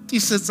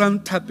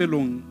 Tisetsang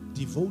thapelong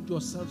Devote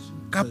yourselves to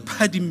ka prayer,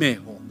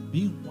 phadimeho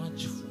being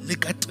watchful le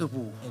ka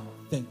teboho.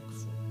 and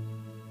thankful.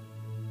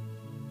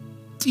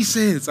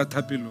 Tisetsa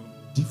thapelong.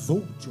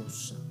 Devote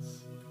yourself.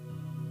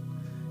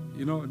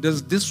 You know,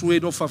 there's this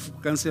word of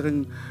Afrikaans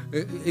saying,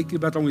 e ke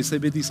batlang ho e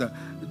sebedisa.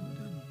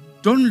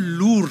 Don't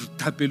lure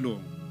thapelong.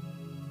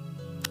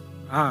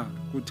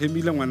 Go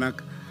themile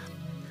ngwanaka.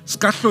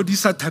 Ska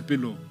hlodisa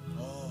thapelong.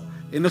 Oh,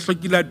 Ene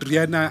hlokile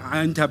Adriana a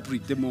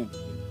interprete mo.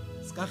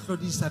 ska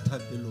hlodisa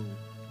thapelo.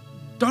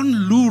 Don't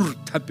lure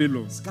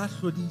thapelong. Ska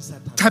hlodisa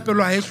thapelo.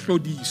 Thapelo ha e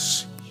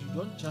hlodiswe. You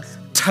don't just,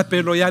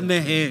 Thapelo ya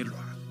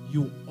nehelwa.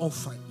 you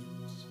offer it.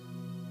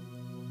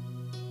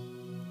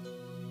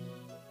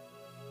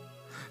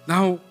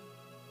 Now,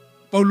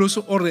 Paulos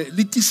ore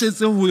le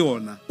tisetse ho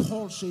yona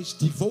Paul says,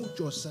 devote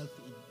yourself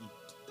in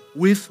it.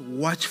 with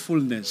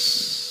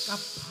watchfulness Ka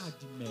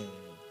phadimelo,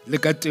 le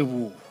ka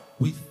teboho.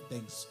 with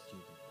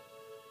thanksgiving.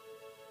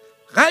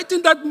 Right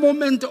in that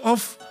moment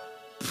of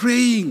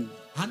praying,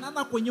 Hana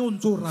nakong eo o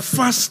ntso o rapela,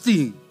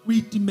 fasting, o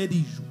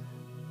itimediso,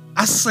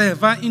 a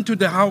server into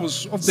the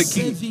house of the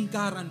king. serving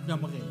ka hara ntlo ya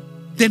morena.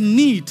 The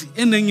need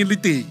e neng e le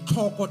teng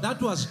Tlhoko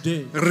that was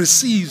there.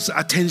 receives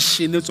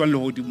attention e tswang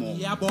lehodimong.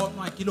 Ya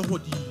bonwa ke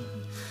lehodimo.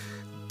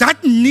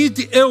 That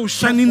need eo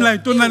shining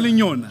light o nang le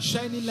yona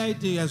Shining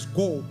light has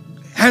gone.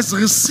 has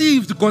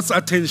received God's E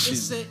attention.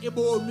 se e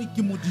bonwe ke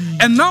Modimo.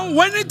 And now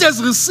when it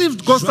has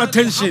received God's Jwale ha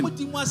attention,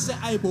 Modimo a se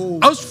a e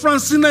bone, House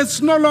Francina, it's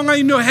no longer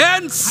in your ha e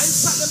hands.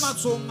 sa le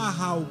matsohong a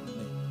hao.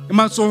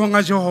 Matsohong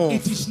a Jehovah.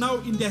 It is now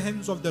in the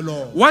hands of the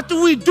Lord. What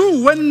do we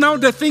do when now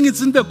the thing is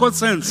in the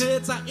God's hands? Re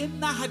etsa e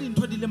nna ha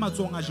dintho di le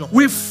matsohong a Jehova.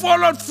 We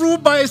follow through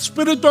by a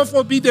spirit of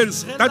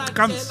obedience Re that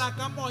comes. latela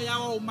ka moya wa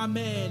ho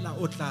mamela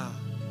o tla.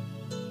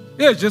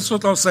 Yeah, just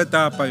what I'll set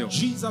up. Yo.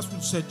 Jesus will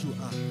set you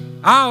up.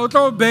 O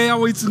tla o beya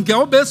o itseng ke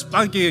o be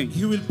sparking.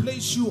 He will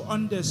place you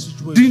on the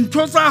situation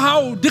Dintho tsa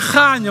hao di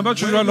kganya ba where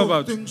jwalo your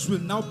batho. things will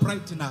now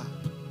brighten up.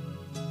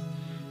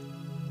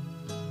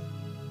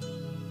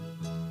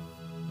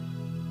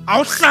 A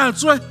o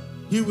hlatswe,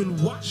 He will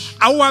wash,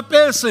 a o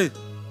apese,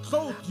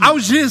 clothe a you, o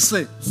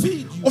jese,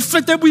 feed o you.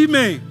 fete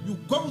boimeng, You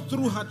go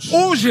through hardship,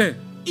 o je,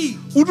 eat,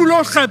 o dule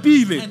o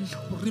hlapile, and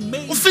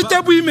remain o fete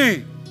bound.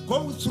 boimeng.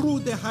 Go through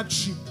the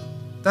hardship.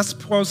 That's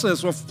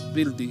process of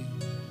building.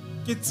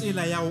 Ke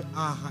tsela ya ho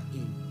aha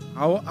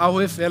eo. A o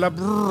e fela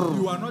brrr,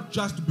 You are not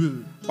just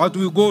built, but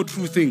we go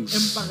through things.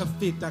 empa re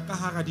feta ka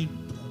hara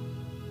dintho.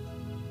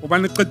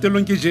 Hobane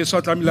qetellong ke Jesu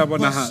a tlamehile a Because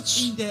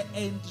bonahatswe. in the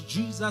end,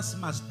 Jesus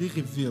must be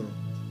revealed.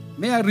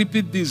 May I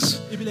repeat this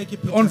Ebile ke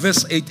pheta on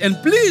verse 8? And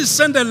please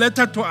send a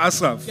letter to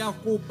Asaph. ke a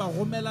kopa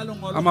romela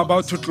lengolo I'm ho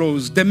about to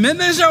close. The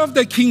manager of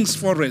the king's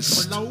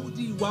forest.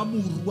 molaodi wa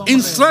moru wa morena.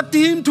 Instruct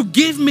him to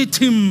give me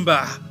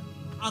timber.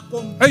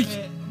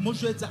 Hey.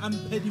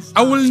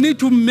 I will need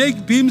to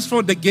make beams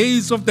for the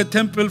gates of the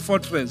temple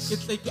fortress,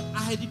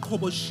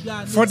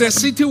 for the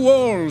city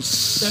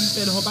walls,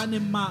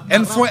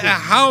 and for a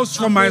house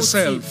for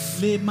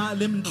myself.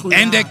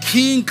 And the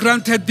king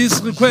granted this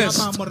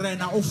request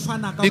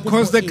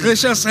because the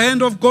gracious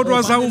hand of God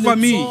was over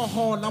me.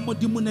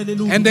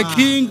 And the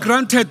king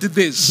granted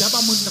this.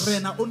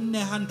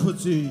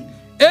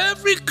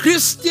 Every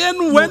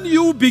Christian, when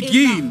you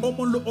begin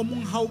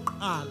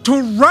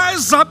to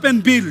rise up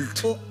and build,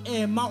 you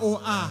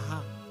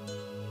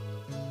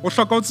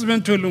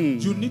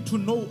need to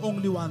know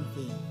only one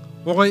thing.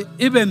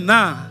 Even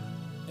now,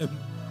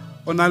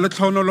 I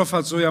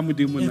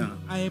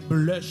am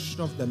blessed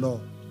of the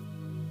Lord.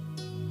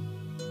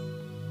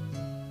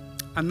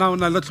 And now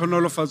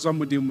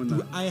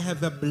I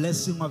have a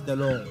blessing of the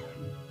Lord.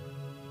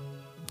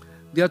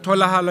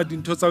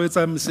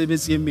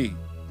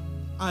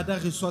 Other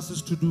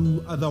resources to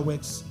do other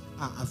works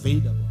are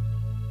available.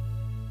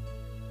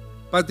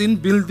 But in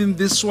building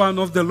this one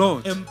of the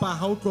Lord, and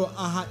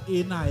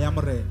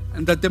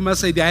that they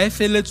must say,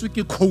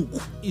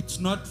 it's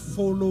not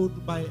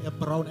followed by a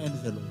brown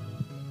envelope.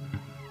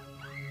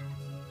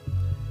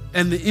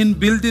 And in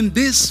building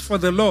this for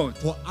the Lord,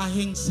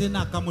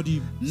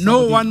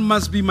 no one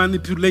must be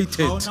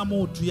manipulated.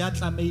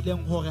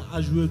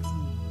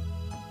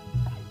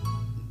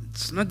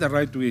 It's not the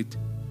right way.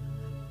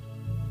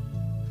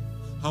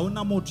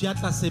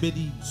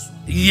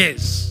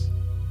 Yes.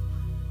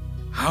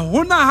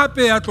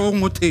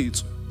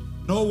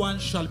 No one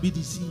shall be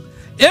deceived.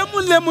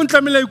 Everyone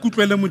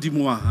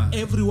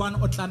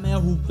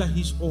who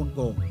his own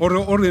God.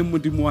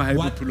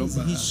 What is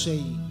he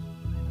saying?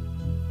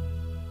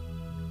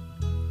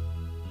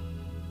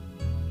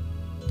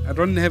 I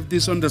don't have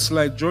this on the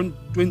slide. John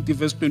 20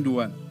 verse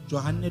 21.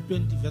 John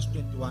 20 verse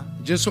 21.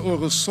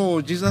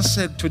 Jesus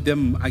said to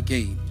them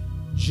again,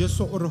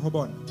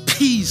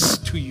 peace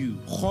to you.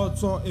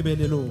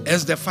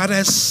 As the Father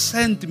has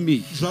sent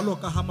me,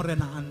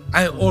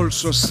 I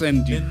also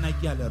send you.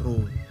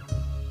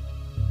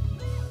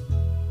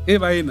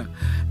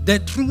 The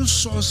true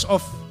source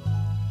of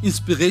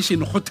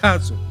inspiration for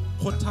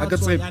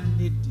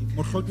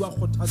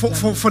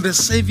the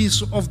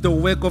service of the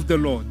work of the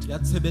Lord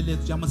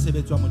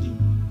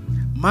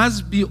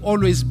must be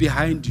always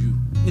behind you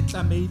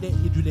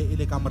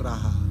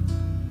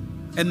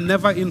and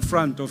never in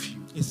front of you.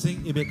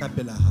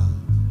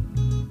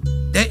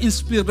 The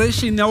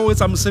inspiration to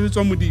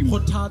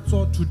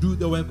do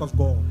the work of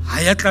God,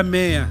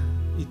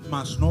 it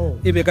must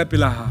not be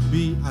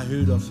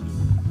ahead of you,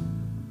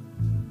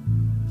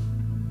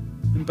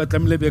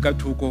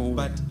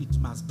 but it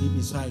must be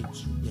beside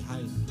you,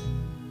 behind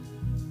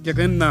you.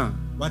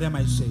 What am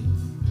I saying?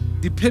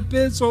 The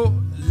purpose of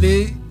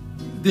the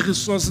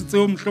resources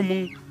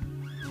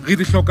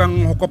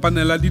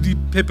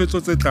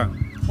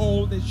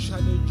all the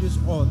challenges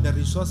or the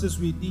resources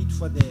we need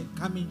for the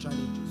coming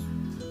challenges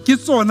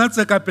all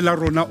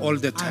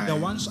the time. are the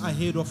ones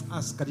ahead of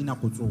us.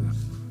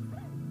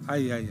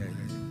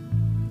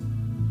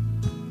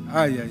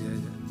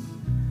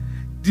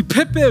 The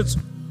purpose,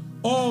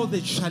 all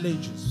the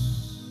challenges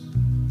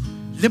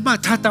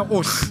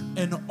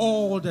and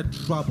all the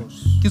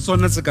troubles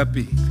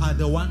are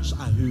the ones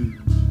ahead.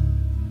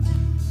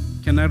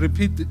 Can I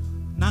repeat it?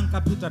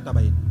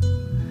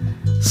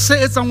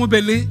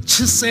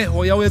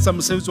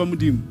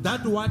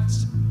 That what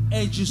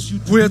urges you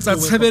to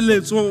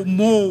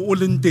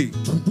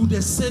do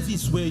the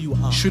service where you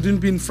are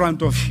shouldn't be in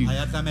front of you. it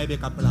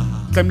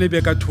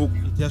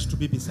has to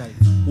be beside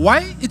you.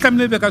 Why?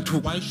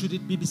 Why should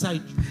it be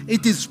beside you?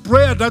 It is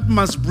prayer that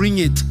must bring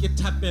it.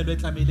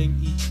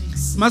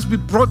 Must be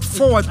brought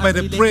forward by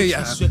the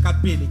prayer.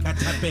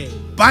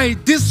 By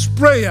this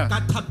prayer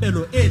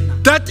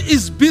that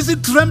is busy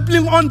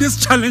trampling on these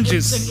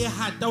challenges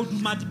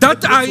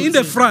that are in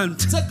the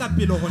front.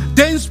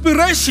 The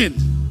inspiration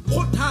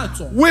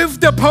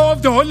with the power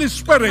of the Holy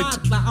Spirit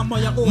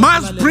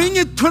must bring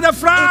it to the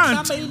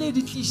front.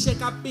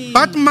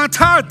 But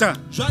matata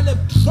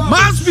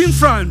must be in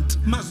front.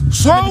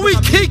 So we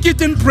kick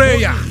it in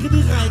prayer.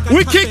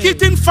 We kick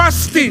it in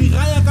fasting.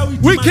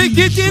 We kick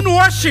it in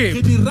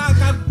worship.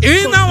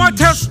 In our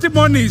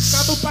testimonies.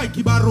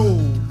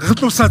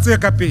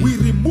 We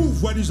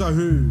remove what is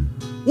ahead.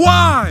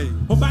 Why?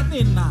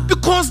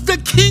 Because the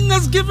King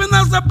has given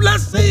us a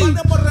blessing.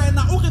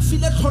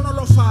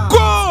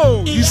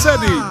 Go! He said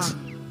it.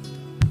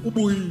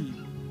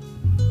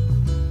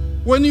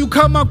 When you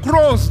come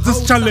across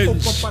this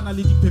challenge,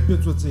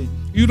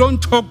 you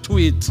don't talk to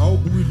it.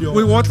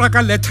 We want like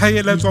a letter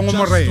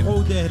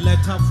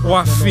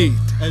or feet.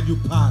 And you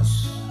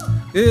pass.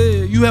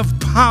 You have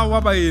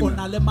power by it.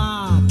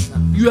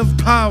 You have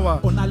power.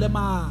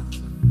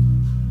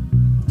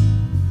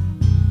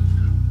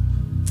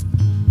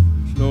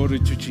 Glory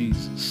to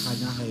Jesus.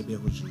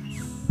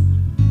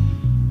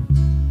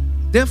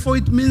 Therefore,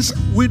 it means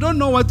we don't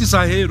know what is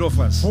ahead of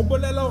us. And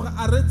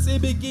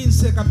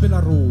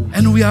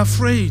we are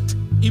afraid.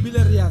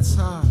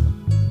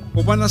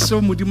 O bona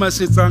seo Modimo a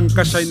se etsang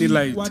ka shiny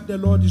light. What the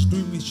Lord is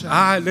doing with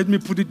shining. Let me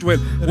put it well.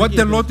 What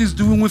the Lord is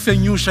doing with a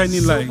new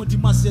shining light.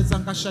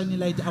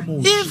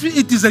 If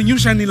it is a new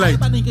shining light,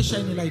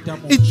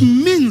 it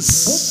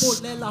means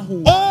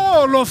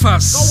all of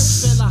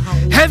us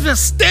have a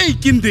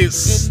stake in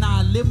this.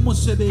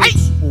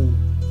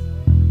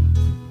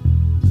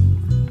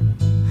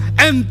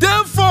 And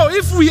therefore,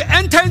 if we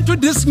enter into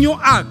this new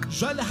ark,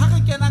 we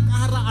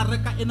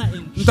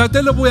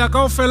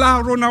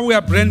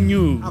are brand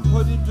new.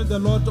 According to the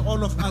Lord,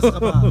 all of us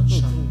are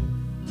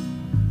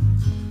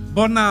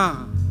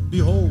Bona,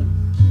 behold,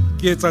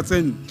 I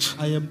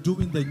I am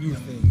doing the new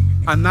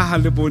thing.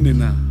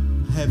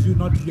 Have you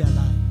not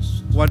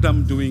realized what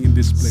I'm doing in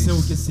this place?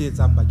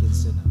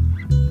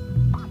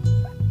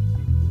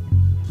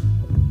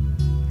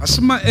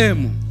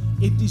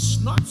 It is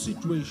not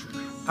situation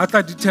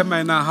That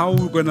determine how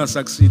we're going to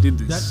succeed in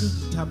that this. will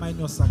determine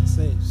your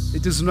success.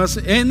 It is not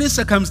any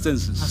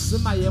circumstances,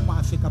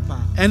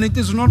 and it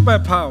is not by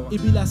power.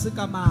 It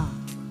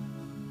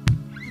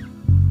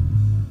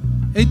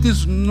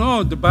is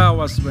not by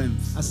our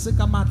strength. But it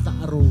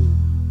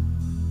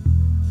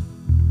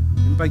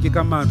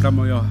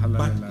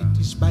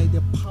is by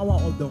the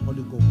power of the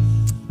Holy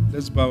Ghost.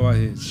 Let's bow our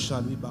heads.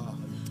 Shall we bow?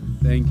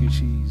 Thank you,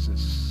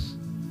 Jesus.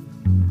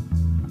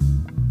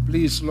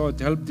 Please, Lord,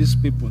 help these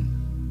people.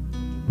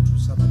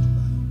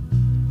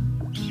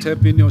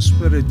 Tap in your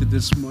spirit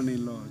this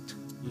morning, Lord.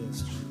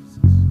 Yes, Jesus.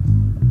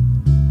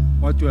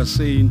 What you are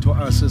saying to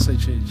us as a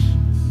church.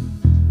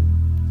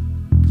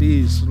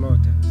 Please, Lord.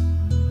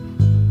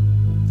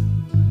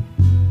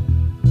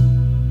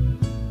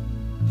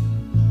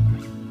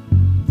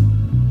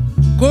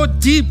 Go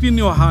deep in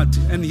your heart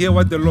and hear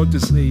what the Lord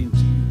is saying to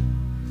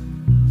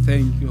you.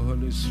 Thank you,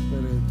 Holy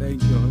Spirit.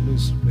 Thank you, Holy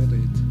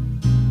Spirit.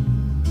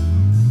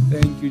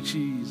 Thank you,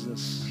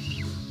 Jesus.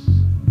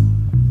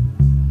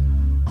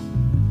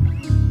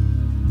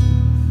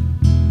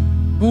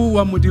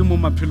 Bua modimo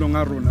maphelong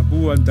a rona,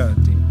 bua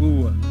ntate,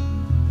 bua.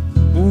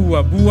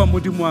 Bua, bua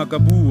modimo wa ka,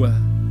 bua.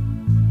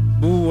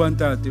 Bua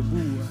ntate,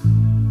 bua.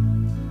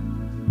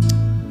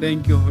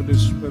 Thank you, Holy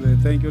Spirit.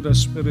 Thank you, the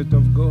Spirit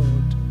of God.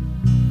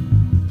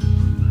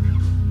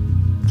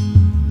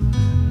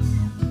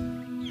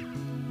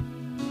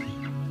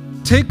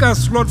 Take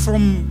us, Lord,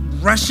 from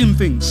rushing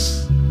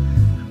things.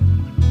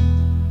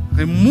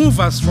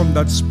 Remove us from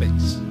that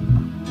space.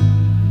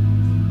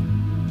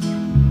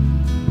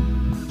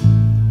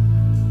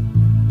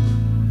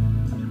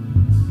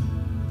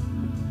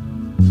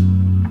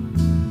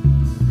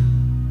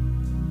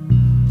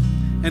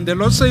 And the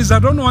Lord says, I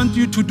don't want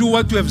you to do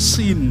what you have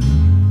seen.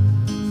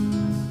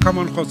 Come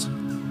on, Khosa.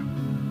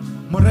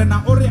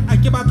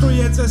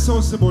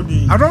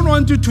 I don't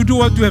want you to do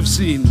what you have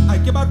seen.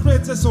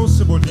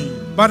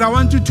 But I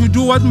want you to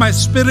do what my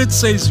spirit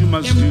says you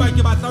must do.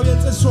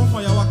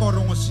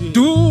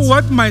 Do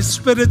what my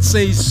spirit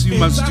says you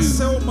must do.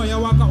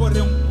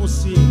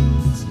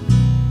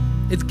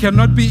 It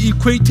cannot be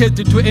equated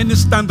to any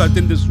standard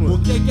in this world.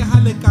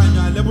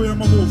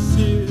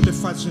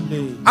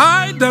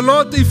 I, the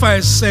Lord, if I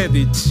said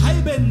it,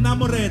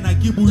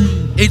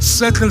 it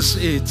settles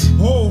it.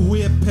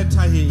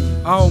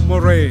 Our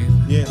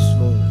Moraine. Yes,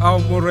 Lord. Our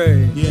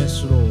Moraine.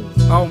 Yes, Lord.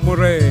 Our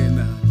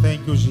Moraine.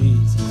 Thank you,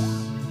 Jesus.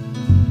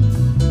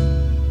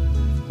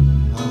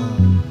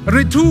 Help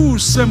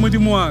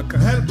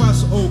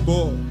us, oh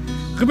God.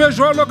 To be like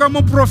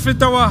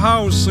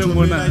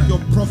your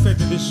prophet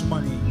this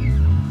morning.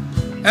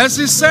 As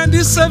he sent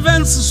his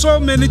servants so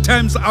many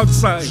times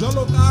outside. Go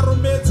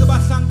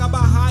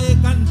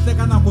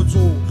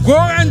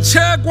and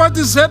check what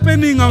is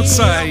happening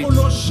outside.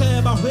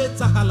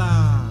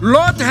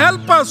 Lord,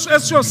 help us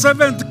as your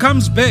servant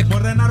comes back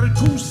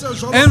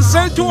and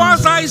say to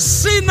us, I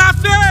see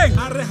nothing.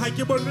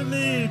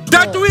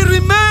 That we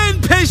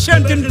remain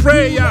patient in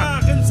prayer.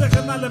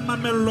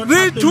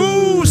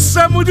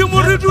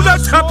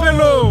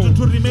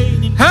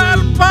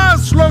 Help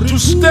us, Lord, to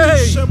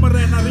stay.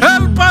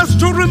 Help us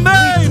to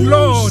remain,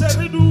 Lord,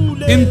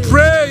 in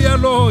prayer,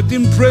 Lord,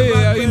 in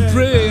prayer, in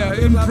prayer,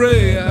 in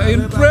prayer,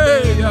 in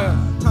prayer,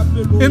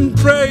 in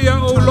prayer,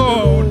 oh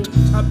Lord.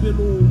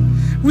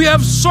 We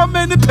have so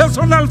many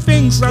personal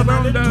things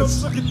around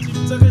us,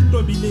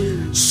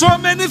 so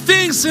many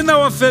things in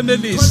our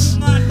families,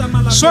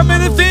 so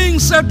many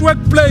things at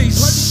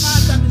workplace.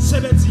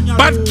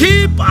 But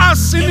keep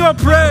us in your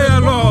prayer,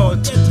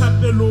 Lord.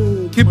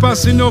 Keep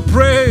us in your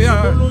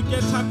prayer.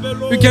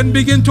 You can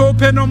begin to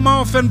open your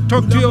mouth and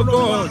talk to your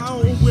God.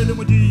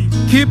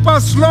 Keep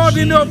us, Lord,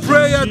 in your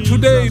prayer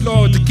today,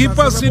 Lord. Keep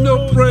us in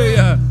your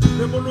prayer.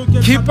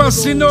 Keep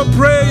us in your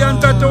prayer.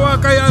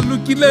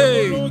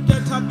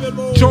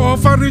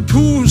 Jehovah,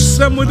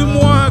 rituse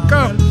modimo wa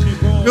ka.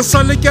 Re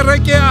sa le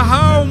kereke ya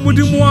hao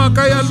modimo wa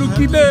ka ya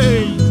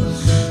lokile.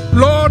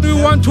 Lord, we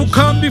want to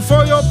come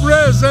before your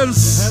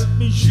presence.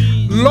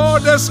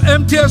 Lord, as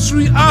empty as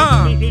we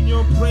are,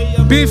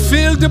 be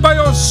filled by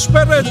your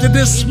spirit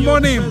this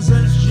morning.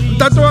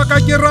 Tato wa ka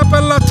ke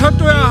rapella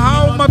thato ya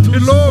hao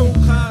maphelong.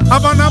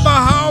 Abana ba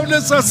hao le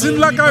sa sin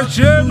la ka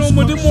jeno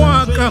modimo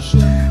wa ka.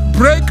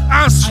 Break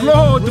us,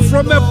 Lord,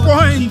 from a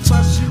point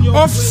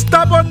of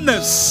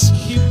stubbornness.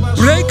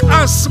 Break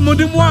us,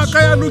 Modimo wa ka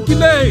ya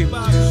lokile,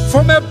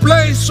 from a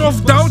place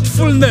of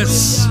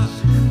doubtfulness.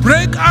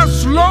 Break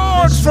us,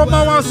 Lord, from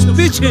our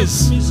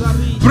speeches.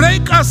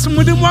 Break us,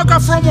 Modimo wa ka,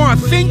 from our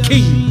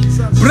thinking.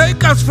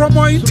 Break us from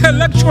our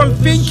intellectual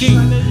thinking.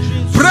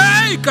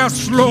 Break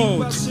us,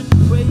 Lord.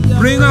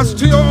 Bring us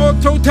to your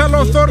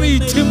total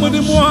authority,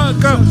 Modimo wa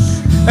ka.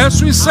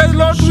 As we say,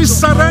 Lord, we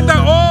surrender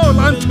all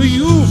unto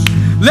you.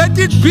 Let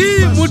it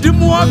be,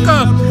 Modimo wa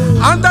ka,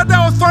 under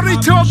the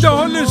authority of the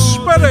Holy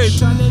Spirit,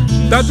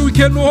 that we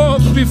can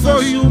walk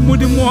before you,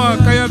 Modimo wa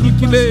ka ya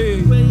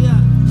lokile.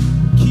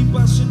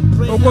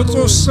 O ko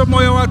tsosa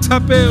moya wa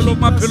thapelo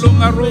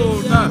maphelong a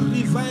rona.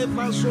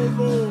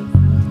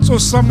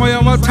 Tsosa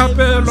moya wa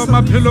thapelo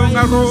maphelong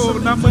a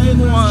rona,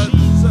 Modimo wa ka.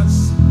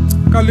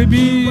 Ka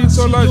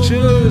lebitso la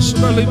Jesu,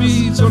 ka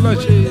lebitso la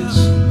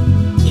Jesu.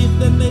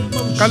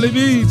 Ka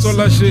lebitso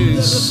la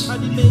Jesu.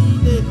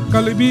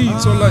 Ka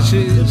lebitso la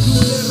Jesu.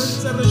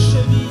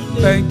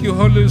 Thank you,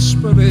 Holy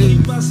Spirit.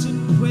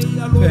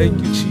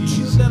 Thank you,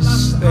 Jesus.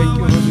 Thank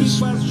you, Holy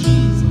Spirit.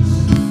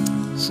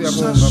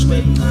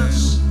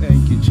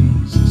 Thank you,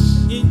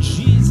 Jesus. In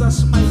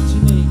Jesus' mighty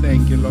name.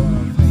 Thank you,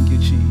 Lord. Thank you,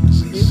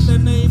 Jesus. In the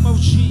name of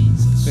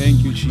Jesus.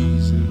 Thank you,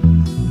 Jesus.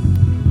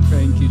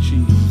 Thank you,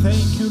 Jesus.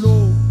 Thank you,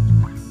 Lord.